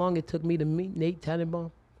 You know how long it took me to meet Nate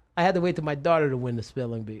Tannenbaum? I had to wait till my daughter to win the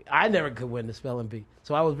spelling bee. I never could win the spelling bee.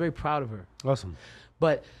 So I was very proud of her. Awesome.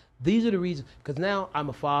 But these are the reasons, because now I'm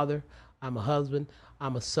a father, I'm a husband,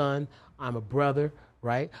 I'm a son, I'm a brother,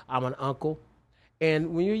 right? I'm an uncle.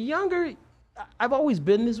 And when you're younger, I've always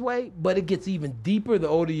been this way, but it gets even deeper the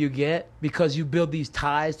older you get because you build these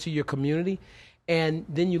ties to your community. And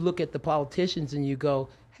then you look at the politicians and you go,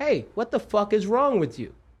 hey, what the fuck is wrong with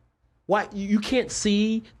you? Why you can't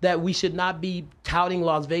see that we should not be touting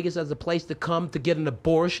Las Vegas as a place to come to get an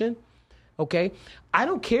abortion? Okay? I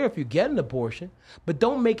don't care if you get an abortion, but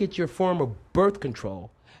don't make it your form of birth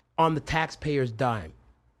control on the taxpayer's dime.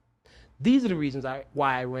 These are the reasons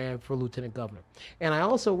why I ran for lieutenant governor. And I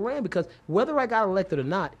also ran because whether I got elected or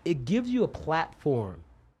not, it gives you a platform.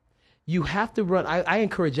 You have to run. I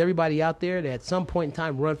encourage everybody out there to at some point in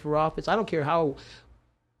time run for office. I don't care how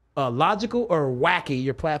logical or wacky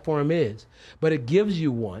your platform is, but it gives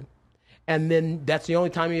you one. And then that's the only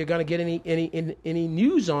time you're going to get any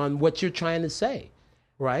news on what you're trying to say,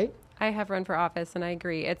 right? I have run for office, and I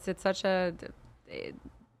agree. It's such a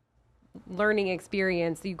learning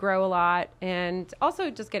experience. You grow a lot, and also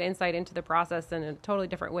just get insight into the process in a totally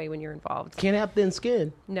different way when you're involved. Can't have thin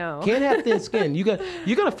skin. No. Can't have thin skin.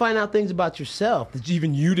 You're gonna find out things about yourself that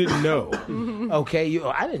even you didn't know. Okay,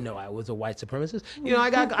 I didn't know I was a white supremacist.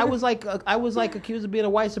 I was like accused of being a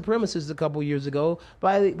white supremacist a couple years ago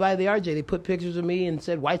by the RJ. They put pictures of me and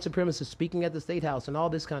said white supremacist speaking at the State House and all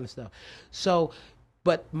this kind of stuff. So,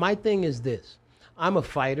 but my thing is this: I'm a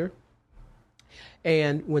fighter.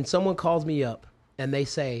 And when someone calls me up and they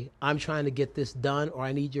say, I'm trying to get this done or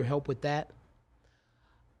I need your help with that,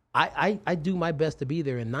 I do my best to be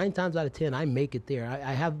there. And 9 times out of 10, I make it there.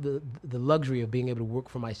 I have the luxury of being able to work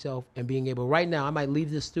for myself and being able, right now, I might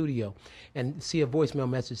leave this studio and see a voicemail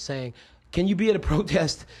message saying, can you be at a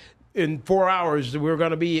protest in 4 hours? We're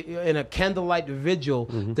going to be in a candlelight vigil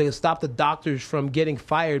to stop the doctors from getting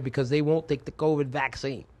fired because they won't take the COVID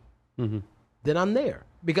vaccine. Then I'm there.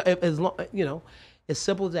 Because as long, as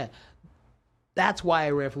simple as that. That's why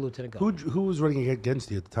I ran for lieutenant governor. Who was running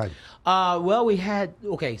against you at the time? Well, we had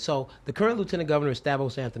so the current lieutenant governor is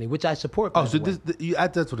Stavros Anthony, which I support. Oh, so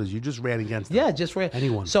that's what it is. You just ran against him. Yeah, just ran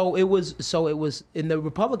anyone. So it was in the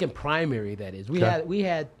Republican primary. That is, we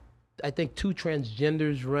had I think 2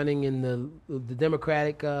 transgenders running in the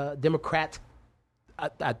Democratic Democrat.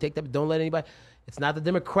 I take that. Don't let anybody. It's not the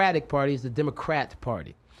Democratic Party. It's the Democrat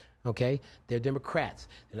Party. Okay, they're Democrats.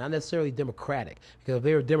 They're not necessarily Democratic, because if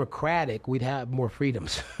they were Democratic, we'd have more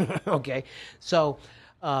freedoms. Okay, so,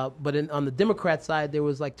 but on the Democrat side, there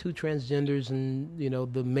was like 2 transgenders, and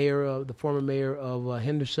the former mayor of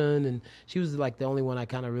Henderson, and she was like the only one I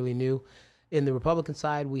kind of really knew. In the Republican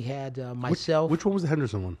side, we had myself. Which one was the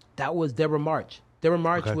Henderson one? That was Deborah March. Deborah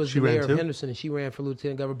March was the mayor too? of Henderson, and she ran for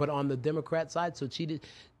lieutenant governor. But on the Democrat side, so she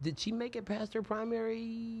did she make it past her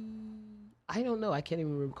primary? I don't know. I can't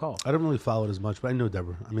even recall. I don't really follow it as much, but I know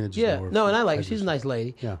Deborah. I mean, and I like her. She's a nice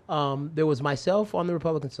lady. Yeah. There was myself on the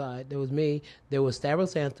Republican side. There was me. There was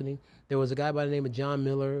Stavros Anthony. There was a guy by the name of John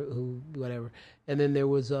Miller, and then there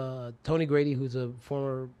was Tony Grady, who's a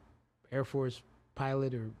former Air Force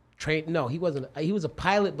pilot or trained. No, he wasn't. He was a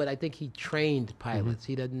pilot, but I think he trained pilots.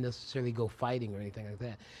 He doesn't necessarily go fighting or anything like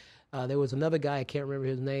that. There was another guy, I can't remember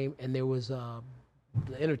his name, and there was the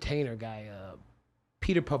entertainer guy,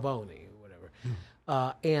 Peter Pavoni.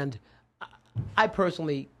 And I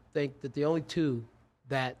personally think that the only 2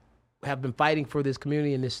 that have been fighting for this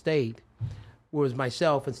community in this state was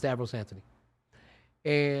myself and Stavros Anthony.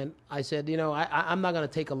 And I said, I'm not going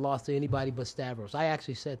to take a loss to anybody but Stavros. I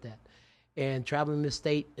actually said that. And traveling this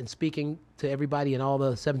state and speaking to everybody in all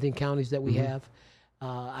the 17 counties that we have,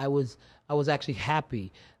 I was actually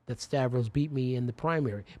happy that Stavros beat me in the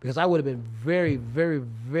primary, because I would have been very, very,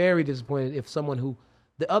 very disappointed if someone who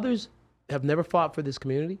the others have never fought for this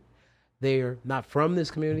community. They're not from this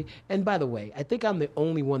community. And by the way, I think I'm the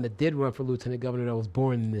only one that did run for lieutenant governor that was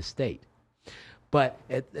born in this state. But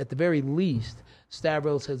at the very least,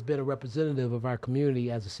 Stavros has been a representative of our community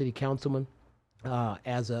as a city councilman,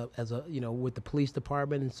 as a with the police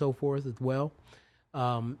department and so forth as well.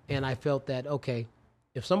 And I felt that, okay,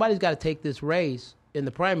 if somebody's got to take this race in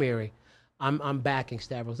the primary, I'm backing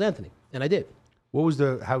Stavros Anthony, and I did. What was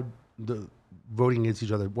the voting against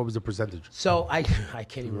each other? What was the percentage? So I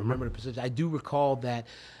can't even remember the percentage. I do recall that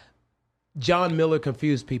John Miller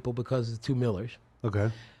confused people because of 2 Millers. Okay.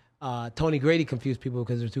 Tony Grady confused people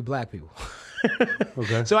because there's 2 black people.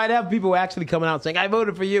 Okay. So I'd have people actually coming out saying, I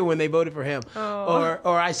voted for you when they voted for him. Oh.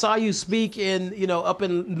 Or I saw you speak in, up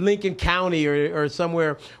in Lincoln County or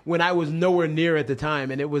somewhere when I was nowhere near at the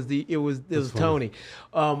time, and it was Tony.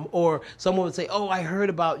 Or someone would say, oh, I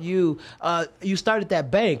heard about you. You started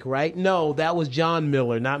that bank, right? No, that was John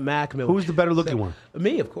Miller, not Mack Miller. Who's the better looking one?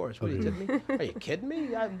 Me, of course. What are you kidding me? Are you kidding me?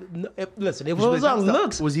 Listen, if it was on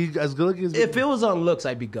looks. Was he as good looking as me? If it was on looks,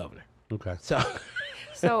 I'd be governor. Okay.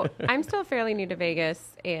 So I'm still fairly new to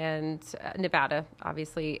Vegas and Nevada,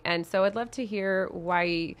 obviously. And so I'd love to hear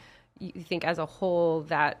why you think as a whole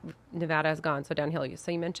that Nevada has gone so downhill.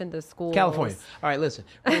 So you mentioned the schools. California. All right, listen.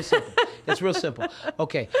 Real simple. It's real simple.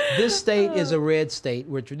 Okay, this state is a red state.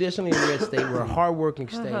 We're traditionally a red state. We're a hardworking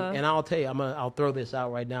state. And I'll tell you, I'll throw this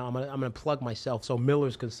out right now. I'm gonna plug myself. So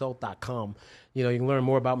millersconsult.com. You can learn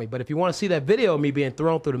more about me. But if you want to see that video of me being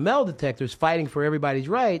thrown through the metal detectors, fighting for everybody's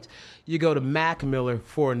rights, you go to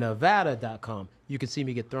mackmillerfornevada.com. You can see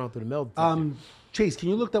me get thrown through the metal detector. Chase, can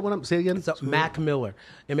you look that one up? Say it again. So Mack Miller,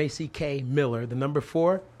 M-A-C-K Miller, the number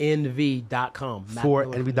 4, NV.com.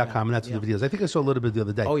 4NV.com, and that's the videos. I think I saw a little bit the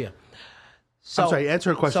other day. Oh, yeah. So, I'm sorry,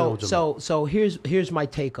 answer a question. So here's my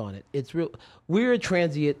take on it. It's real. We're a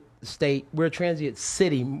transient state. We're a transient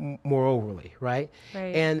city, moreoverly, right?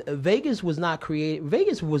 Right. And Vegas was not created.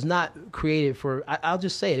 Vegas was not created for. I'll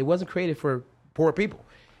just say it. It wasn't created for poor people.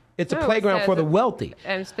 It's a playground for the wealthy.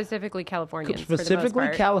 And specifically Californians. Specifically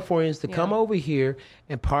Californians to come over here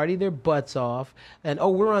and party their butts off. And,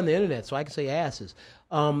 we're on the internet, so I can say asses.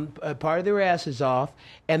 Party their asses off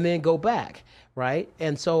and then go back, right?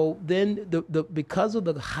 And so then because of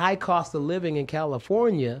the high cost of living in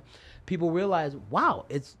California, people realize, wow,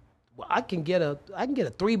 I can get a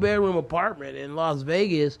 3-bedroom apartment in Las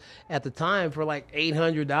Vegas at the time for like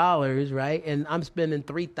 $800, right? And I'm spending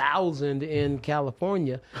 $3,000 in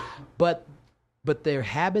California, but their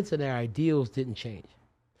habits and their ideals didn't change.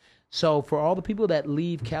 So for all the people that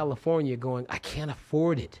leave California going, I can't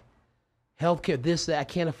afford it, healthcare, this, that, I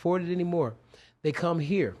can't afford it anymore, they come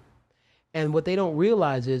here, and what they don't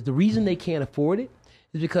realize is the reason they can't afford it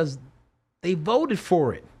is because they voted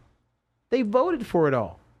for it. They voted for it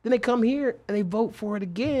all. Then they come here and they vote for it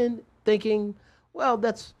again, thinking, well,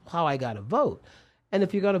 that's how I got to vote. And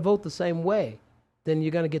if you're going to vote the same way, then you're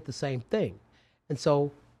going to get the same thing. And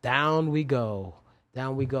so down we go.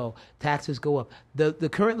 Down we go. Taxes go up. The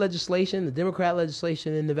current legislation, the Democrat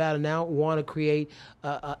legislation in Nevada now want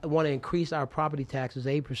to increase our property taxes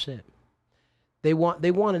 8%. They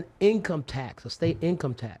want an income tax, a state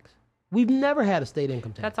income tax. We've never had a state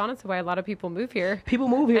income tax. That's honestly why a lot of people move here. People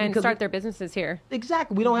move here and start their businesses here.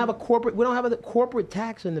 Exactly. We don't have a corporate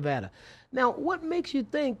tax in Nevada. Now, what makes you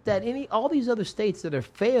think that all these other states that are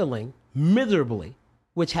failing miserably,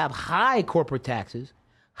 which have high corporate taxes,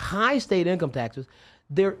 high state income taxes,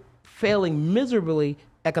 they're failing miserably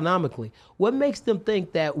economically? What makes them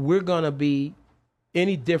think that we're going to be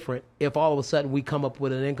any different if all of a sudden we come up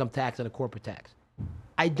with an income tax and a corporate tax?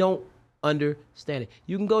 I don't understand it.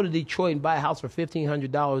 You can go to Detroit and buy a house for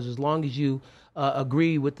 $1,500 as long as you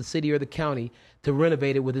agree with the city or the county to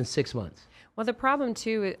renovate it within 6 months. Well, the problem,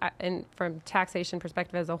 too, and from taxation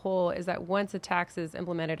perspective as a whole, is that once a tax is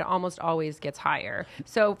implemented, it almost always gets higher.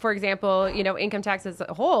 So, for example, income tax as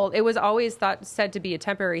a whole, it was always said to be a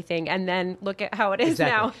temporary thing, and then look at how it is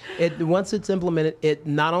now. Once it's implemented, it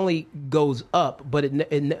not only goes up, but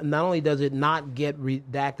it not only does it not get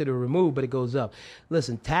redacted or removed, but it goes up.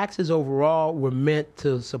 Listen, taxes overall were meant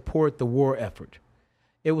to support the war effort.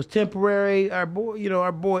 It was temporary. Our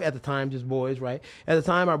boy at the time, just boys, right? At the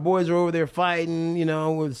time, our boys were over there fighting,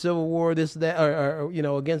 with the Civil War, this, that, or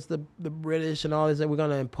against the British and all this. That we're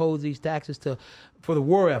going to impose these taxes for the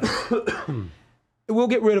war effort. We'll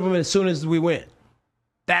get rid of them as soon as we win.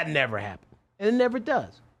 That never happened, and it never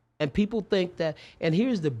does. And people think that. And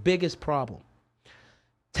here's the biggest problem: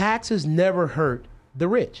 taxes never hurt the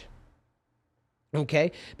rich.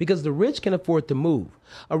 Okay? Because the rich can afford to move.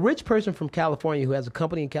 A rich person from California who has a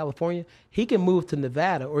company in California, he can move to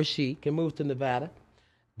Nevada, or she can move to Nevada,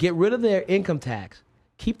 get rid of their income tax,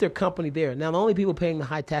 keep their company there. Now, the only people paying the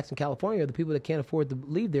high tax in California are the people that can't afford to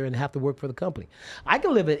leave there and have to work for the company. I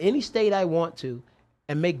can live in any state I want to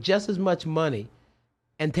and make just as much money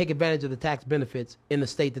and take advantage of the tax benefits in the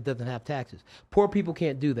state that doesn't have taxes. Poor people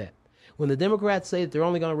can't do that. When the Democrats say that they're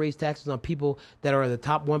only going to raise taxes on people that are the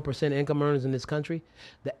top 1% income earners in this country,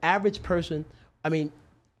 the average person,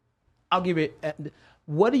 I'll give you,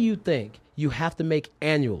 what do you think you have to make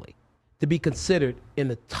annually to be considered in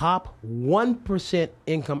the top 1%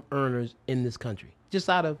 income earners in this country? Just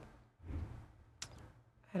out of,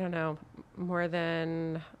 I don't know, more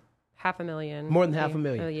than $500,000. More than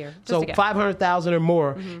 $500,000 a year. So 500,000 or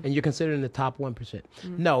more, and you're considered in the top 1%.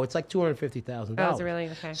 No, it's like $250,000. Oh, is it really?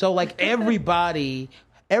 Okay. So like everybody's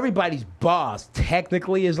boss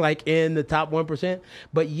technically is like in the top 1%,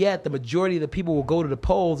 but yet the majority of the people will go to the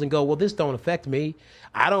polls and go, well, this don't affect me.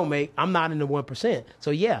 I'm not in the 1%.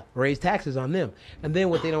 So yeah, raise taxes on them. And then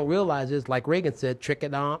what they don't realize is, like Reagan said,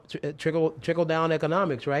 trickle down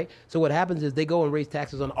economics, right? So what happens is they go and raise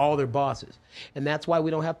taxes on all their bosses. And that's why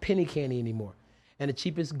we don't have penny candy anymore. And the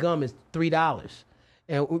cheapest gum is $3.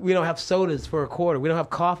 And we don't have sodas for $0.25. We don't have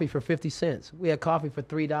coffee for 50 cents. We have coffee for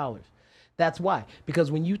 $3. That's why.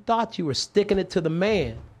 Because when you thought you were sticking it to the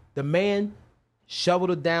man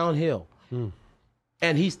shoveled it downhill.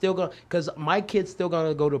 And he's still going, because my kid's still going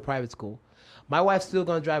to go to a private school. My wife's still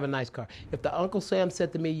going to drive a nice car. If the Uncle Sam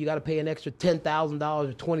said to me, you got to pay an extra $10,000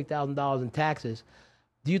 or $20,000 in taxes,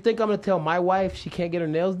 do you think I'm going to tell my wife she can't get her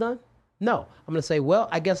nails done? No. I'm going to say, well,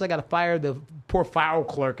 I guess I got to fire the poor file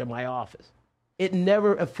clerk in my office. It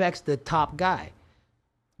never affects the top guy.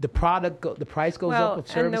 The price goes up of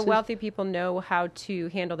services. And the wealthy people know how to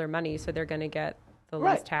handle their money, so they're going to get the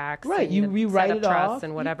less tax. Right. And You set write up it trusts off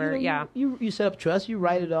and whatever. You set up trust. You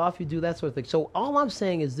write it off. You do that sort of thing. So all I'm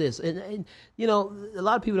saying is this, and you know, a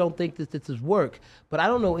lot of people don't think that this is work, but I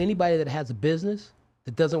don't know anybody that has a business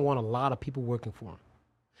that doesn't want a lot of people working for them.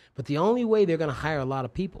 But the only way they're going to hire a lot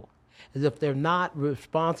of people is if they're not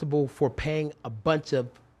responsible for paying a bunch of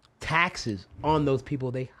taxes on those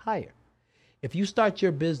people they hire. If you start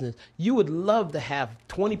your business, you would love to have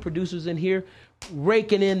 20 producers in here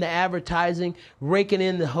raking in the advertising, raking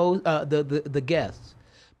in the guests.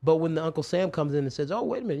 But when the Uncle Sam comes in and says, "Oh,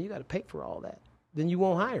 wait a minute, you got to pay for all that," then you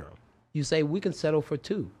won't hire them. You say, "We can settle for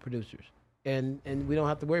 2 producers, and we don't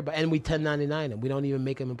have to worry about it. And we 1099 them. We don't even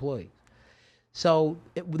make them employees." So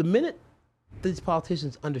the minute these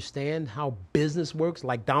politicians understand how business works,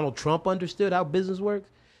 like Donald Trump understood how business works,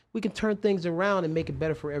 we can turn things around and make it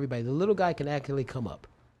better for everybody. The little guy can actually come up.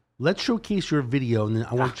 Let's showcase your video, and then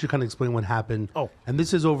I want you to kind of explain what happened. Oh. And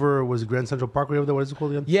this is over, was it Grand Central Parkway over there? What is it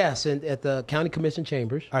called again? Yes, and at the County Commission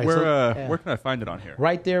Chambers. All right, Where can I find it on here?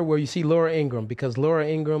 Right there where you see Laura Ingraham, because Laura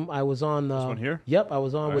Ingraham, I was on... This one here? Yep, I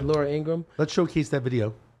was on with Laura Ingraham. Let's showcase that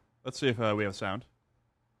video. Let's see if we have sound.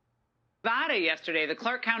 Nevada yesterday, the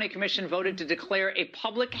Clark County Commission voted to declare a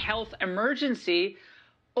public health emergency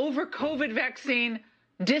over COVID vaccine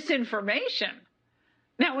disinformation.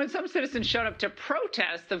 Now, when some citizens showed up to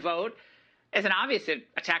protest the vote as an obvious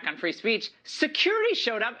attack on free speech, security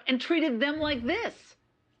showed up and treated them like this.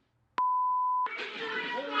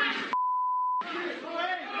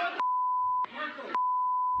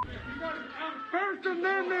 First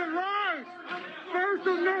Amendment rights! First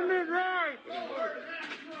Amendment rights!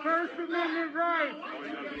 First Amendment rights!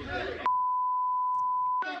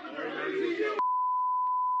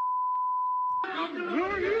 Who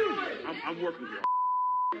are you? I'm working here.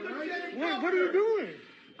 What are you doing?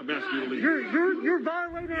 I'm asking you to leave. You're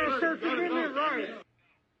violating our First Amendment rights.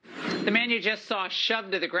 The man you just saw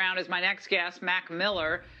shoved to the ground is my next guest, Mack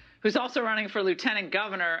Miller, who's also running for Lieutenant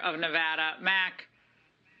Governor of Nevada. Mack,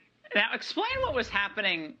 now explain what was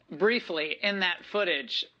happening briefly in that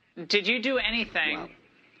footage. Did you do anything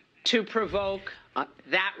to provoke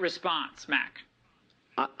that response, Mack?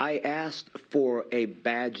 I asked for a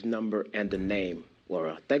badge number and a name,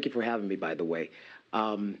 Laura. Thank you for having me, by the way.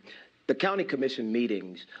 The county commission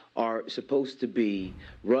meetings are supposed to be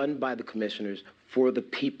run by the commissioners for the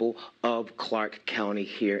people of Clark County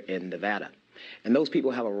here in Nevada. And those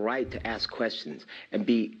people have a right to ask questions and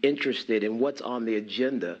be interested in what's on the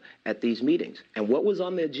agenda at these meetings. And what was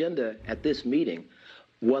on the agenda at this meeting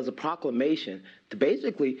was a proclamation to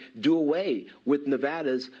basically do away with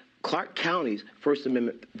Nevada's Clark County's First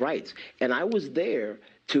Amendment rights. And I was there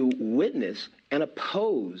to witness and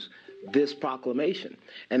oppose this proclamation.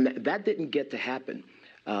 And that didn't get to happen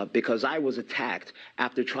because I was attacked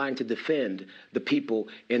after trying to defend the people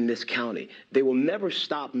in this county. They will never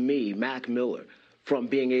stop me, Mack Miller, from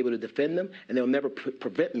being able to defend them, and they'll never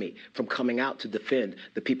prevent me from coming out to defend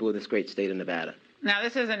the people of this great state of Nevada. Now,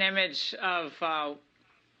 this is an image of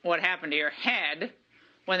what happened to your head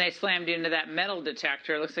when they slammed you into that metal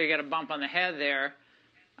detector. It looks like you got a bump on the head there.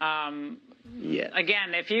 Again,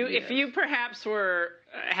 if you perhaps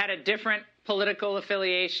had a different political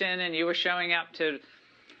affiliation and you were showing up to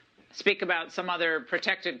speak about some other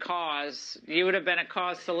protected cause, you would have been a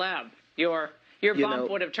cause celeb. Your bump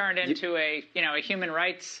would have turned into a human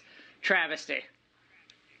rights travesty.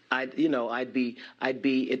 They'd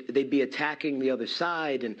be attacking the other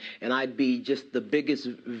side, and I'd be just the biggest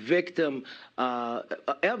victim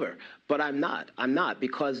ever. But I'm not,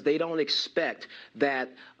 because they don't expect that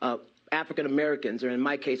African Americans, or in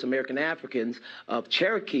my case, American Africans of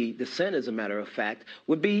Cherokee descent, as a matter of fact,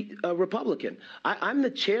 would be a Republican. I'm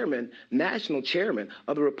the national chairman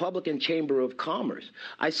of the Republican Chamber of Commerce.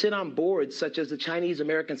 I sit on boards such as the Chinese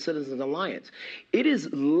American Citizens Alliance. It is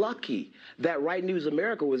lucky that Right News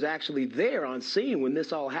America was actually there on scene when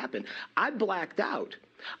this all happened. I blacked out.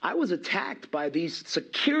 I was attacked by these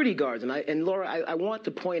security guards. And Laura, I want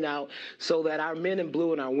to point out so that our men in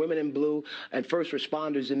blue and our women in blue and first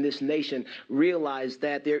responders in this nation realize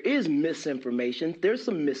that there is misinformation. There's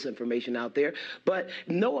some misinformation out there, but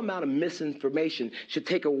no amount of misinformation should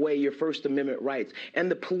take away your First Amendment rights.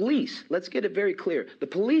 And the police, let's get it very clear, the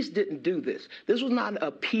police didn't do this. This was not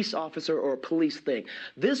a peace officer or a police thing.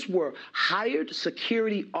 This were hired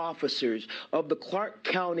security officers of the Clark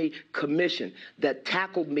County Commission that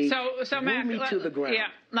tackled me, so Mack, me to the ground. Yeah,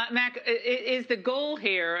 Mack, is the goal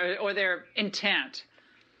here, or their intent,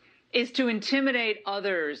 is to intimidate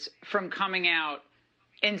others from coming out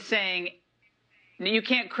and saying, you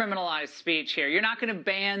can't criminalize speech here. You're not going to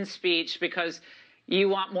ban speech because You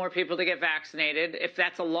want more people to get vaccinated. If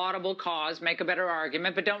that's a laudable cause, make a better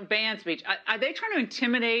argument, but don't ban speech. Are they trying to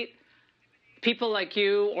intimidate people like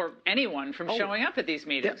you or anyone from showing up at these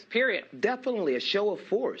meetings, period? Definitely a show of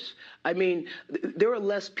force. I mean, there were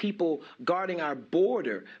less people guarding our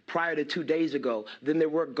border prior to 2 days ago than there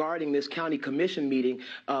were guarding this county commission meeting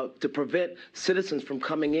to prevent citizens from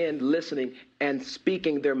coming in, listening, and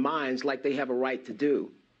speaking their minds like they have a right to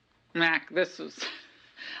do. Mack, this was,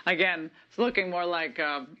 again, it's looking more like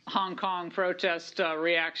a Hong Kong protest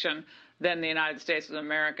reaction than the United States of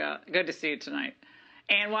America. Good to see you tonight.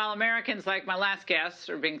 And while Americans like my last guest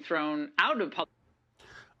are being thrown out of public.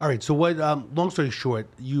 All right. So what? Long story short,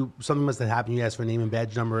 something must have happened. You asked for a name and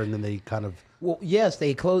badge number, and then they kind of. Well, yes,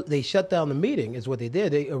 they shut down the meeting. Is what they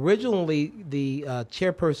did. They originally the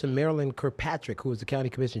chairperson Marilyn Kirkpatrick, who was the county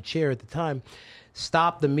commission chair at the time,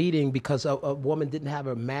 stopped the meeting because a woman didn't have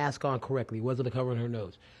her mask on correctly. Wasn't covering her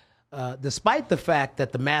nose. Despite the fact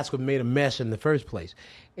that the mask was made a mess in the first place.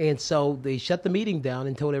 And so they shut the meeting down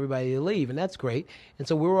and told everybody to leave, and that's great. And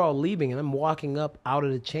so we were all leaving, and I'm walking up out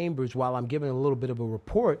of the chambers while I'm giving a little bit of a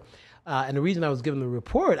report. And the reason I was giving the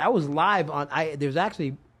report, I was live on, there's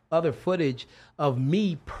actually other footage of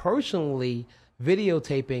me personally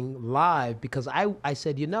videotaping live because I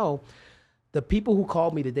said, the people who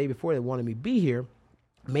called me the day before that wanted me to be here,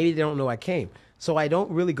 maybe they don't know I came. So I don't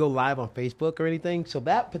really go live on Facebook or anything. So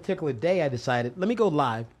that particular day I decided, let me go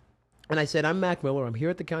live. And I said, I'm Mack Miller. I'm here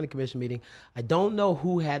at the county commission meeting. I don't know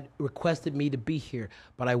who had requested me to be here,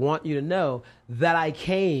 but I want you to know that I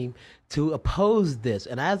came to oppose this.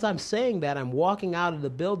 And as I'm saying that, I'm walking out of the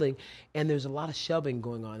building, and there's a lot of shoving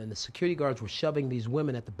going on. And the security guards were shoving these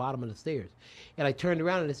women at the bottom of the stairs. And I turned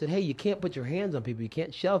around and I said, hey, you can't put your hands on people. You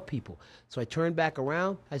can't shove people. So I turned back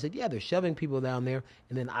around. I said, yeah, they're shoving people down there.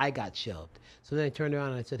 And then I got shoved. So then I turned around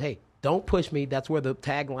and I said, hey, don't push me. That's where the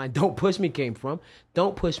tagline, don't push me, came from.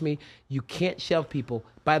 Don't push me. You can't shove people.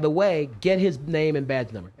 By the way, get his name and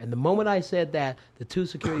badge number. And the moment I said that, the two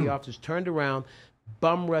security officers turned around,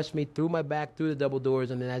 bum rushed me through my back, through the double doors,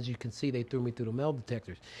 and then as you can see, they threw me through the metal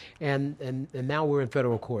detectors. And now we're in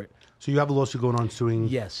federal court. So you have a lawsuit going on suing?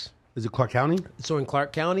 Yes. Is it Clark County? Suing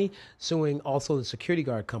Clark County, suing also the security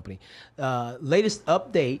guard company. Latest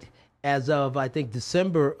update as of, I think,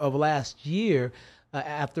 December of last year,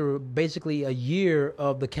 after basically a year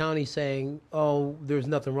of the county saying, oh, there's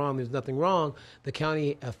nothing wrong, the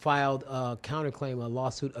county filed a counterclaim, a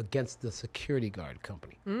lawsuit against the security guard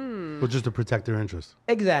company. Well, just to protect their interests.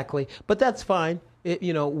 Exactly. But that's fine.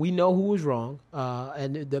 We know who was wrong.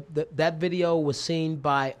 And that video was seen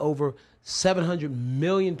by over 700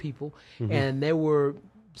 million people, and there were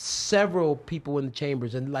several people in the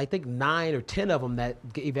chambers, and I think 9 or 10 of them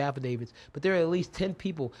that gave affidavits, but there are at least 10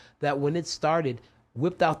 people that when it started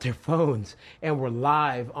whipped out their phones and were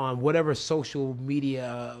live on whatever social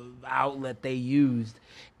media outlet they used,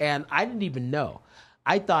 and I didn't even know.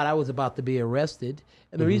 I thought I was about to be arrested,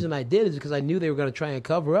 and the reason I did is because I knew they were going to try and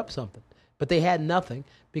cover up something, but they had nothing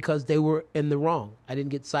because they were in the wrong. I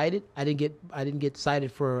didn't get cited. I didn't get cited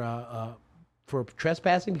for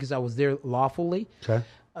trespassing because I was there lawfully. Okay.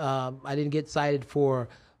 I didn't get cited for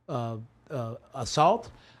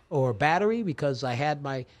assault or battery because I had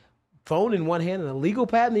my phone in one hand and a legal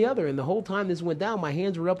pad in the other. And the whole time this went down, my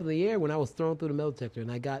hands were up in the air when I was thrown through the metal detector. And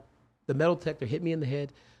the metal detector hit me in the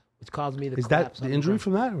head, which caused me to collapse. Is that the injury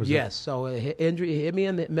from that? Or yes. So it hit me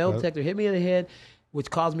in the metal detector, hit me in the head, which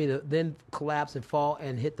caused me to then collapse and fall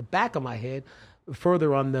and hit the back of my head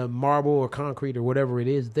further on the marble or concrete or whatever it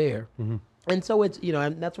is there. And so it's,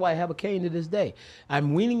 and that's why I have a cane to this day.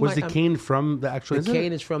 I'm weaning Was the cane from the actual incident? The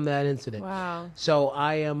cane is from that incident. Wow. So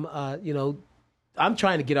I am, I'm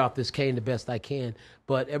trying to get off this cane the best I can,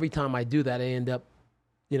 but every time I do that, I end up,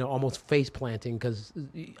 almost face planting because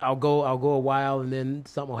I'll go a while and then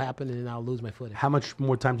something will happen and then I'll lose my footing. How much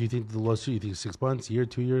more time do you think the lawsuit? You think 6 months, a year,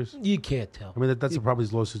 2 years? You can't tell. I mean, that's probably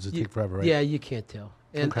lawsuits that take forever, right? Yeah, you can't tell.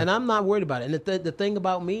 And I'm not worried about it. And the thing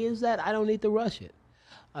about me is that I don't need to rush it.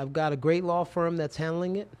 I've got a great law firm that's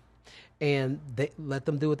handling it, and they let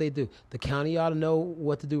them do what they do. The county ought to know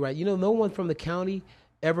what to do right. No one from the county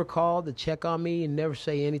ever called to check on me and never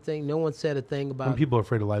say anything. No one said a thing about it. And people are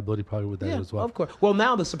afraid of liability probably with that as well. Of course. Well,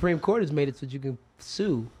 now the Supreme Court has made it so that you can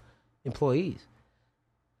sue employees.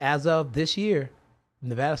 As of this year,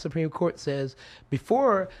 Nevada Supreme Court says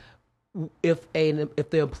before, if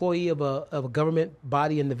the employee of a government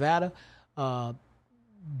body in Nevada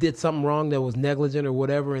did something wrong that was negligent or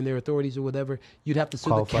whatever in their authorities or whatever, you'd have to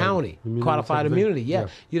sue the county. Qualified immunity, yeah.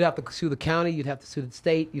 You'd have to sue the county, you'd have to sue the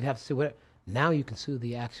state, you'd have to sue whatever. Now you can sue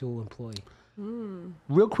the actual employee.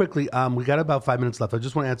 Real quickly, we got about 5 minutes left. I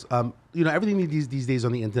just want to ask, everything these days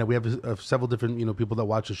on the internet, we have several different, people that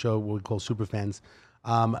watch the show, what we call super fans.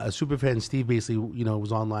 A super fan, Steve, basically,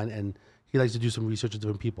 was online, and he likes to do some research on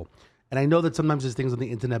different people. And I know that sometimes there's things on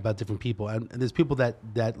the internet about different people, and there's people that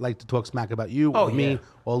like to talk smack about you, or me,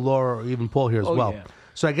 or Laura, or even Paul here as well. Yeah.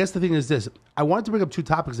 So I guess the thing is this. I wanted to bring up two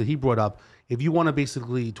topics that he brought up. If you want to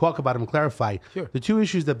basically talk about them and clarify, the two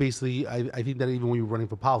issues that basically I think that even when you were running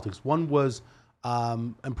for politics, one was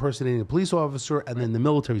impersonating a police officer, and then the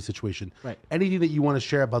military situation. Right. Anything that you want to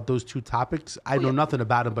share about those two topics? I know nothing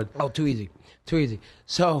about them, but too easy.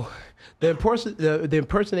 So the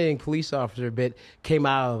impersonating police officer bit came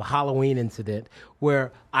out of a Halloween incident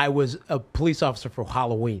where I was a police officer for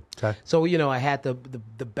Halloween. Okay. So I had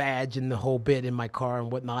the badge and the whole bit in my car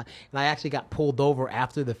and whatnot, and I actually got pulled over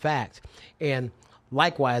after the fact. And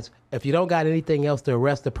likewise, if you don't got anything else to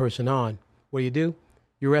arrest the person on, what do?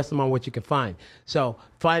 You arrest them on what you can find. So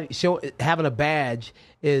having a badge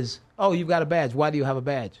is, you've got a badge. Why do you have a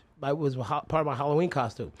badge? It was part of my Halloween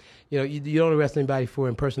costume. You don't arrest anybody for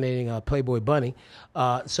impersonating a Playboy bunny.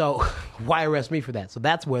 So why arrest me for that? So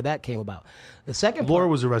that's where that came about. The second Laura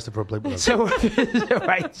was arrested for a Playboy bunny.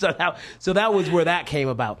 Right. So that was where that came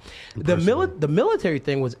about. The military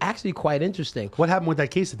thing was actually quite interesting. What happened with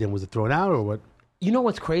that case then? Was it thrown out or what? You know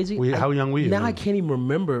what's crazy? How young were you? Now I can't even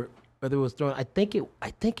remember whether it was thrown. I think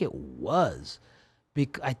it was.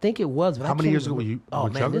 I think it was. But how many years ago were you? Oh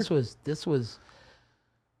man, this was.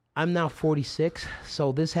 I'm now 46,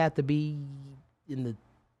 so this had to be in the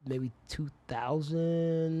maybe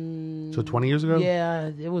 2000. So 20 years ago?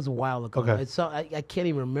 Yeah, it was a while ago. Okay. So I can't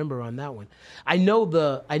even remember on that one. I know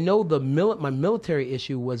my military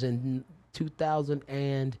issue was in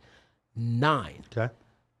 2009. Okay.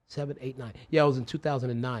 7, 8, 9. Yeah, it was in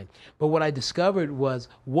 2009. But what I discovered was,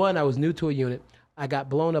 one, I was new to a unit. I got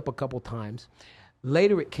blown up a couple times.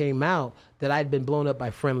 Later, it came out that I'd been blown up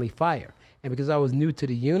by friendly fire. And because I was new to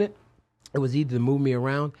the unit, it was easy to move me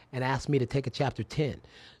around and ask me to take a Chapter 10.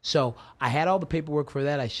 So I had all the paperwork for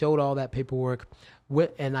that. I showed all that paperwork.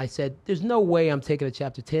 And I said, there's no way I'm taking a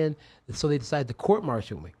Chapter 10. So they decided to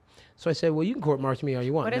court-martial me. So I said, well, you can court-martial me all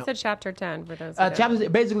you want. What is a Chapter 10 for those?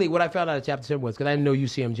 Basically, what I found out of Chapter 10 was, because I didn't know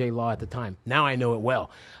UCMJ law at the time. Now I know it well.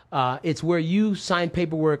 It's where you sign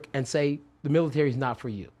paperwork and say the military is not for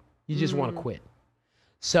you. You just want to quit.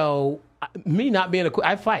 So me not being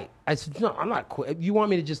I fight. I said, no, I'm not quit. You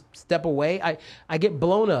want me to just step away? I get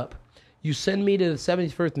blown up. You send me to the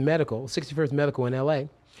 61st Medical in LA.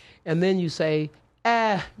 And then you say,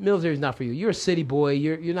 military's not for you. You're a city boy.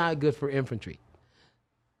 You're not good for infantry.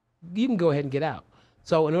 You can go ahead and get out.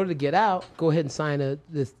 So in order to get out, go ahead and sign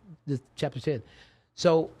this Chapter 10.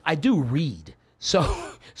 So I do read. So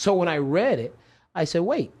when I read it, I said,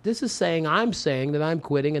 wait, this is saying that I'm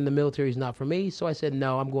quitting and the military is not for me. So I said,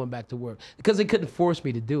 no, I'm going back to work, because they couldn't force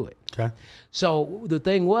me to do it. Okay. So the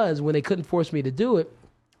thing was, when they couldn't force me to do it,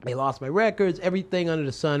 they lost my records. Everything under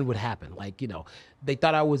the sun would happen. Like, they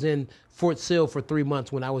thought I was in Fort Sill for 3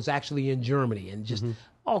 months when I was actually in Germany, and just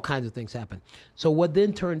all kinds of things happened. So what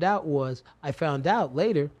then turned out was, I found out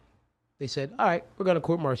later, they said, all right, we're going to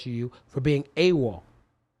court-martial you for being AWOL.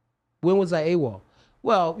 When was I AWOL?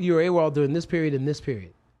 Well, you were AWOL during this period and this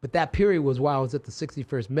period. But that period was while I was at the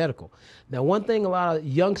 61st Medical. Now, one thing a lot of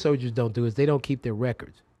young soldiers don't do is they don't keep their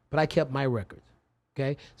records. But I kept my records.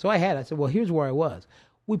 Okay? So I said, well, here's where I was.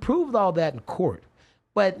 We proved all that in court.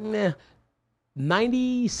 But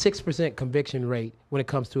 96% conviction rate when it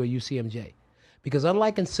comes to a UCMJ. Because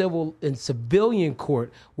unlike in civilian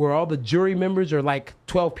court, where all the jury members are like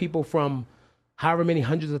 12 people from however many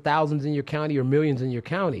hundreds of thousands in your county or millions in your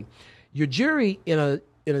county, your jury in a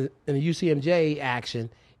UCMJ action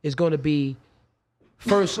is going to be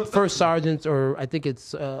first sergeants, or I think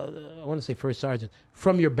it's I want to say first sergeant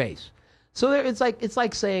from your base. So it's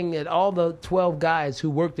like saying that all the 12 guys who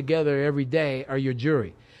work together every day are your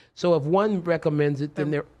jury. So if one recommends it,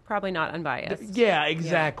 then they're probably not unbiased. Yeah,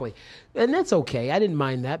 exactly. Yeah. And that's okay. I didn't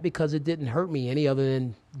mind that because it didn't hurt me any other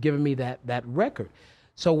than giving me that record.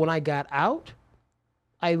 So when I got out,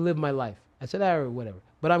 I lived my life. I said, all right, whatever.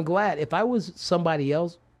 But I'm glad. If I was somebody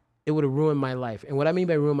else, it would have ruined my life. And what I mean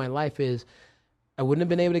by ruin my life is I wouldn't have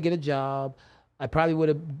been able to get a job. I probably would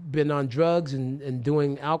have been on drugs and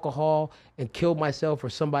doing alcohol and killed myself or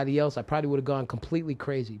somebody else. I probably would have gone completely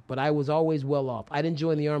crazy. But I was always well off. I didn't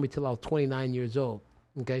join the Army till I was 29 years old.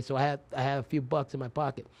 Okay, so I had a few bucks in my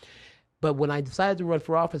pocket. But when I decided to run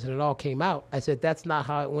for office and it all came out, I said, that's not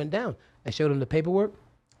how it went down. I showed them the paperwork.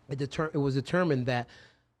 It was determined that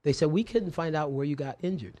they said, we couldn't find out where you got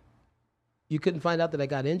injured. You couldn't find out that I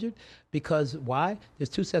got injured because why? There's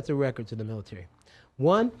two sets of records in the military.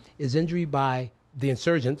 One is injury by the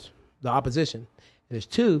insurgents, the opposition. And there's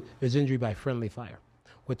two, there's injury by friendly fire.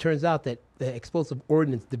 Well, it turns out that the Explosive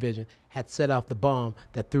Ordnance Division had set off the bomb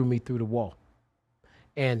that threw me through the wall.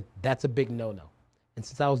 And that's a big no-no. And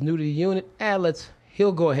since I was new to the unit,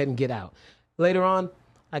 he'll go ahead and get out. Later on,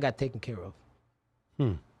 I got taken care of.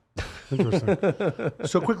 Interesting.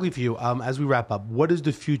 So quickly for you, as we wrap up, what is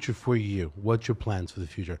the future for you? What's your plans for the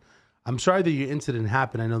future? I'm sorry that your incident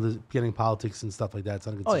happened. I know there's getting politics and stuff like that. It's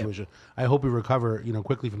not a good situation. Yeah. I hope you recover,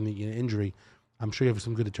 quickly from the injury. I'm sure you have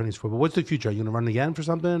some good attorneys for it. But what's the future? Are you going to run again for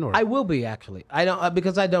something? Or? I will be, actually. I don't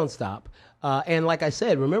because I don't stop. And like I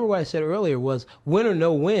said, remember what I said earlier was win or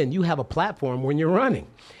no win, you have a platform when you're running.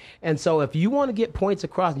 And so if you want to get points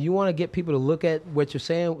across, you want to get people to look at what you're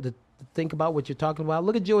saying, to think about what you're talking about.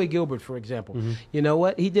 Look at Joey Gilbert, for example. Mm-hmm. You know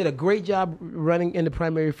what? He did a great job running in the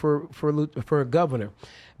primary for a governor.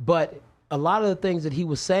 But a lot of the things that he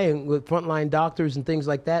was saying with frontline doctors and things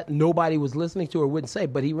like that, nobody was listening to or wouldn't say.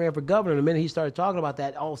 But he ran for governor. And the minute he started talking about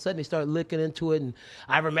that, all of a sudden he started looking into it and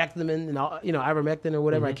ivermectin or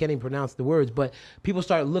whatever. I can't even pronounce the words. But people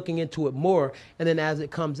started looking into it more. And then as it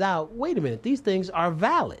comes out, wait a minute, these things are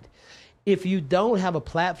valid. If you don't have a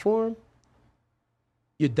platform,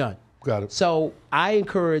 you're done. Got it. So I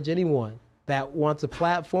encourage anyone that wants a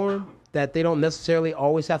platform that they don't necessarily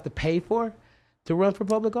always have to pay for to run for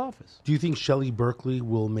public office. Do you think Shelley Berkeley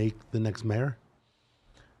will make the next mayor?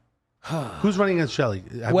 Who's running against Shelley?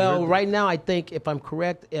 Well, right now, I think, if I'm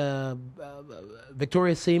correct,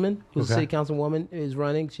 Victoria Seaman, who's a city councilwoman, is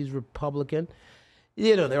running. She's Republican.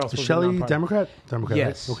 They're also Shelley Democrat? Democrat,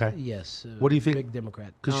 yes. Right? Okay. Yes. What do you think? Big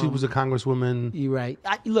Democrat. Because she was a congresswoman. You're right.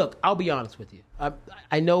 Look, I'll be honest with you.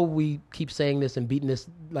 I know we keep saying this and beating this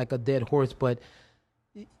like a dead horse, but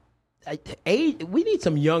we need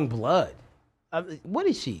some young blood. What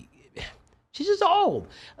is she? She's just old.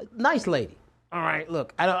 Nice lady. All right,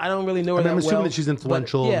 look, I don't really know her that well. I'm assuming that she's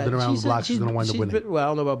influential, been around the block, she's going to wind up winning. I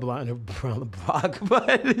don't know about around the block,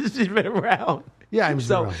 but she's been around. Yeah, I'm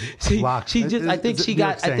so I think she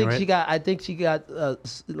got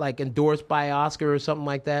like endorsed by Oscar or something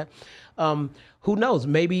like that. Who knows?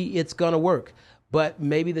 Maybe it's going to work. But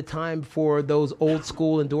maybe the time for those old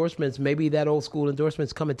school endorsements, maybe that old school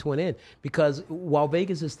endorsement's coming to an end. Because while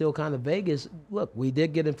Vegas is still kind of Vegas, look, we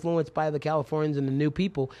did get influenced by the Californians and the new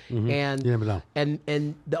people. Mm-hmm.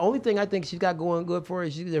 And the only thing I think she's got going good for her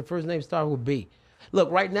is their first name starts with B.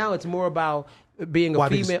 Look, right now it's more about being a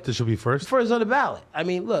female. This should be first? First on the ballot. I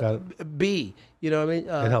mean, look, B. You know what I mean?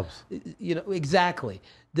 It helps. Exactly.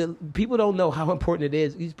 The people don't know how important it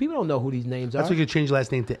is. People don't know who these names are. That's why you change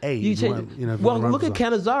last name to A. Look at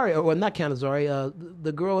Canizari, or not Canizari,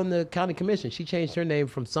 the girl in the county commission. She changed her name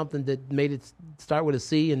from something that made it start with a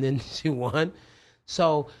C, and then she won.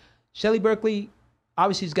 So Shelley Berkeley,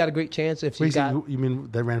 obviously, she's got a great chance. If she's got, you mean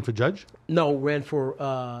that ran for judge? No, ran for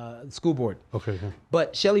school board. Okay.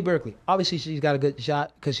 But Shelley Berkeley, obviously, she's got a good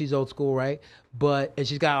shot because she's old school, right? And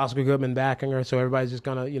she's got Oscar Goodman backing her, so everybody's just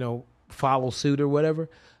gonna, follow suit or whatever.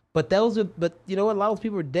 But you know what? A lot of those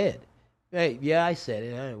people are dead. Hey, yeah, I said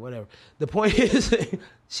it. Whatever. The point is,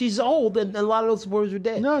 she's old, and a lot of those supporters are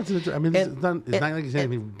dead. No, it's not like he's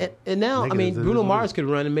anything. And now, Bruno Mars could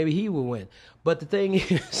run, and maybe he would win. But the thing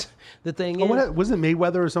is, wasn't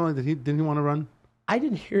Mayweather or something that didn't he want to run? I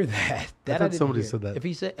didn't hear that. I thought somebody said that. If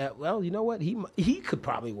he said, well, you know what? He could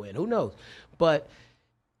probably win. Who knows? But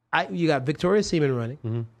you got Victoria Seaman running.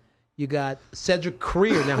 Mm-hmm. You got Cedric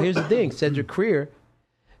Creer. Now, here's the thing. Cedric Creer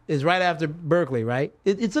is right after Berkeley, right?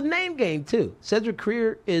 It's a name game, too. Cedric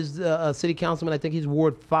Creer is a city councilman. I think he's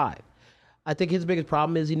Ward 5. I think his biggest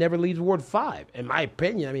problem is he never leaves Ward 5, in my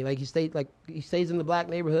opinion. I mean, he stays in the black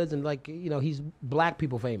neighborhoods, and he's black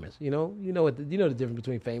people famous. You know the difference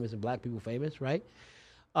between famous and black people famous, right?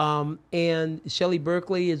 And Shelley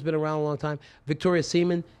Berkeley has been around a long time. Victoria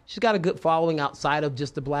Seaman, she's got a good following outside of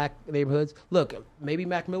just the black neighborhoods. Look, maybe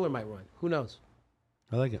Mack Miller might run. Who knows?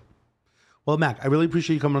 I like it. Well, Mac, I really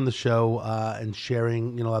appreciate you coming on the show and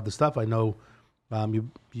sharing, a lot of the stuff. I know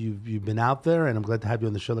you've been out there, and I'm glad to have you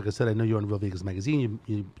on the show. Like I said, I know you're on Real Vegas Magazine.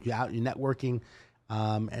 You're out, you're networking,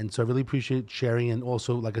 and so I really appreciate sharing. And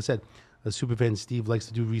also, like I said, Superfan Steve likes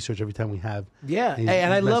to do research every time we have. Yeah,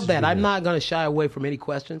 and I love that. I'm not going to shy away from any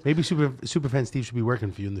questions. Maybe Superfan Steve should be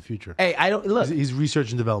working for you in the future. Hey, I don't look. He's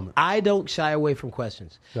research and development. I don't shy away from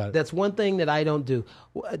questions. That's one thing that I don't do.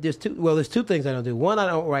 There's two things I don't do. One, I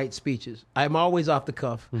don't write speeches. I'm always off the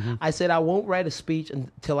cuff. Mm-hmm. I said I won't write a speech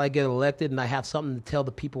until I get elected and I have something to tell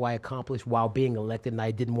the people I accomplished while being elected, and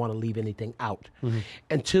I didn't want to leave anything out. Mm-hmm.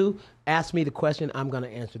 And two, ask me the question, I'm going to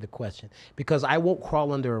answer the question because I won't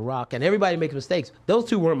crawl under a rock. And everybody makes mistakes. Those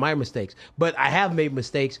two weren't my mistakes, but I have made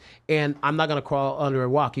mistakes, and I'm not going to crawl under a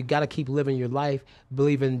rock. You got to keep living your life,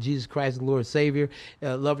 believe in Jesus Christ, the Lord and Savior,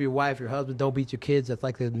 love your wife, your husband, don't beat your kids. That's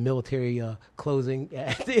like the military closing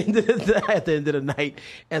at the end of the night,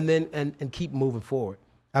 and then and keep moving forward.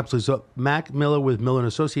 Absolutely. So Mack Miller with Miller &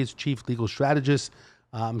 Associates, Chief Legal Strategist.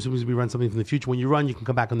 I'm assuming we run something from the future. When you run, you can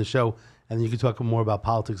come back on the show, and then you can talk more about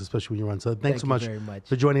politics, especially when you run. So thanks so much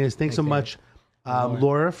for joining us. Thanks so much,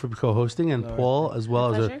 Laura, for co-hosting, and Paul, as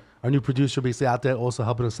well as our new producer, basically out there, also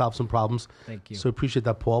helping us solve some problems. Thank you. So appreciate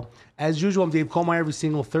that, Paul. As usual, I'm Dave Kohlmeier. Every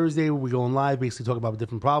single Thursday, we're going live, basically talk about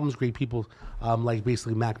different problems. Great people like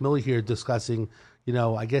basically Mack Miller here discussing,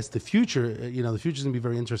 I guess the future. The future's going to be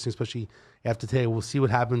very interesting, especially after today. We'll see what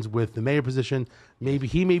happens with the mayor position. Maybe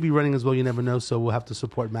he may be running as well. You never know. So we'll have to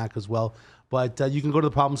support Mack as well. But you can go to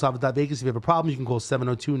the problemsolver.vegas. If you have a problem, you can call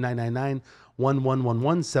 702-999-1111,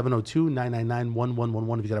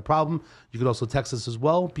 702-999-1111 if you got a problem. You can also text us as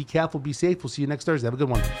well. Be careful. Be safe. We'll see you next Thursday. Have a good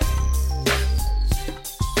one.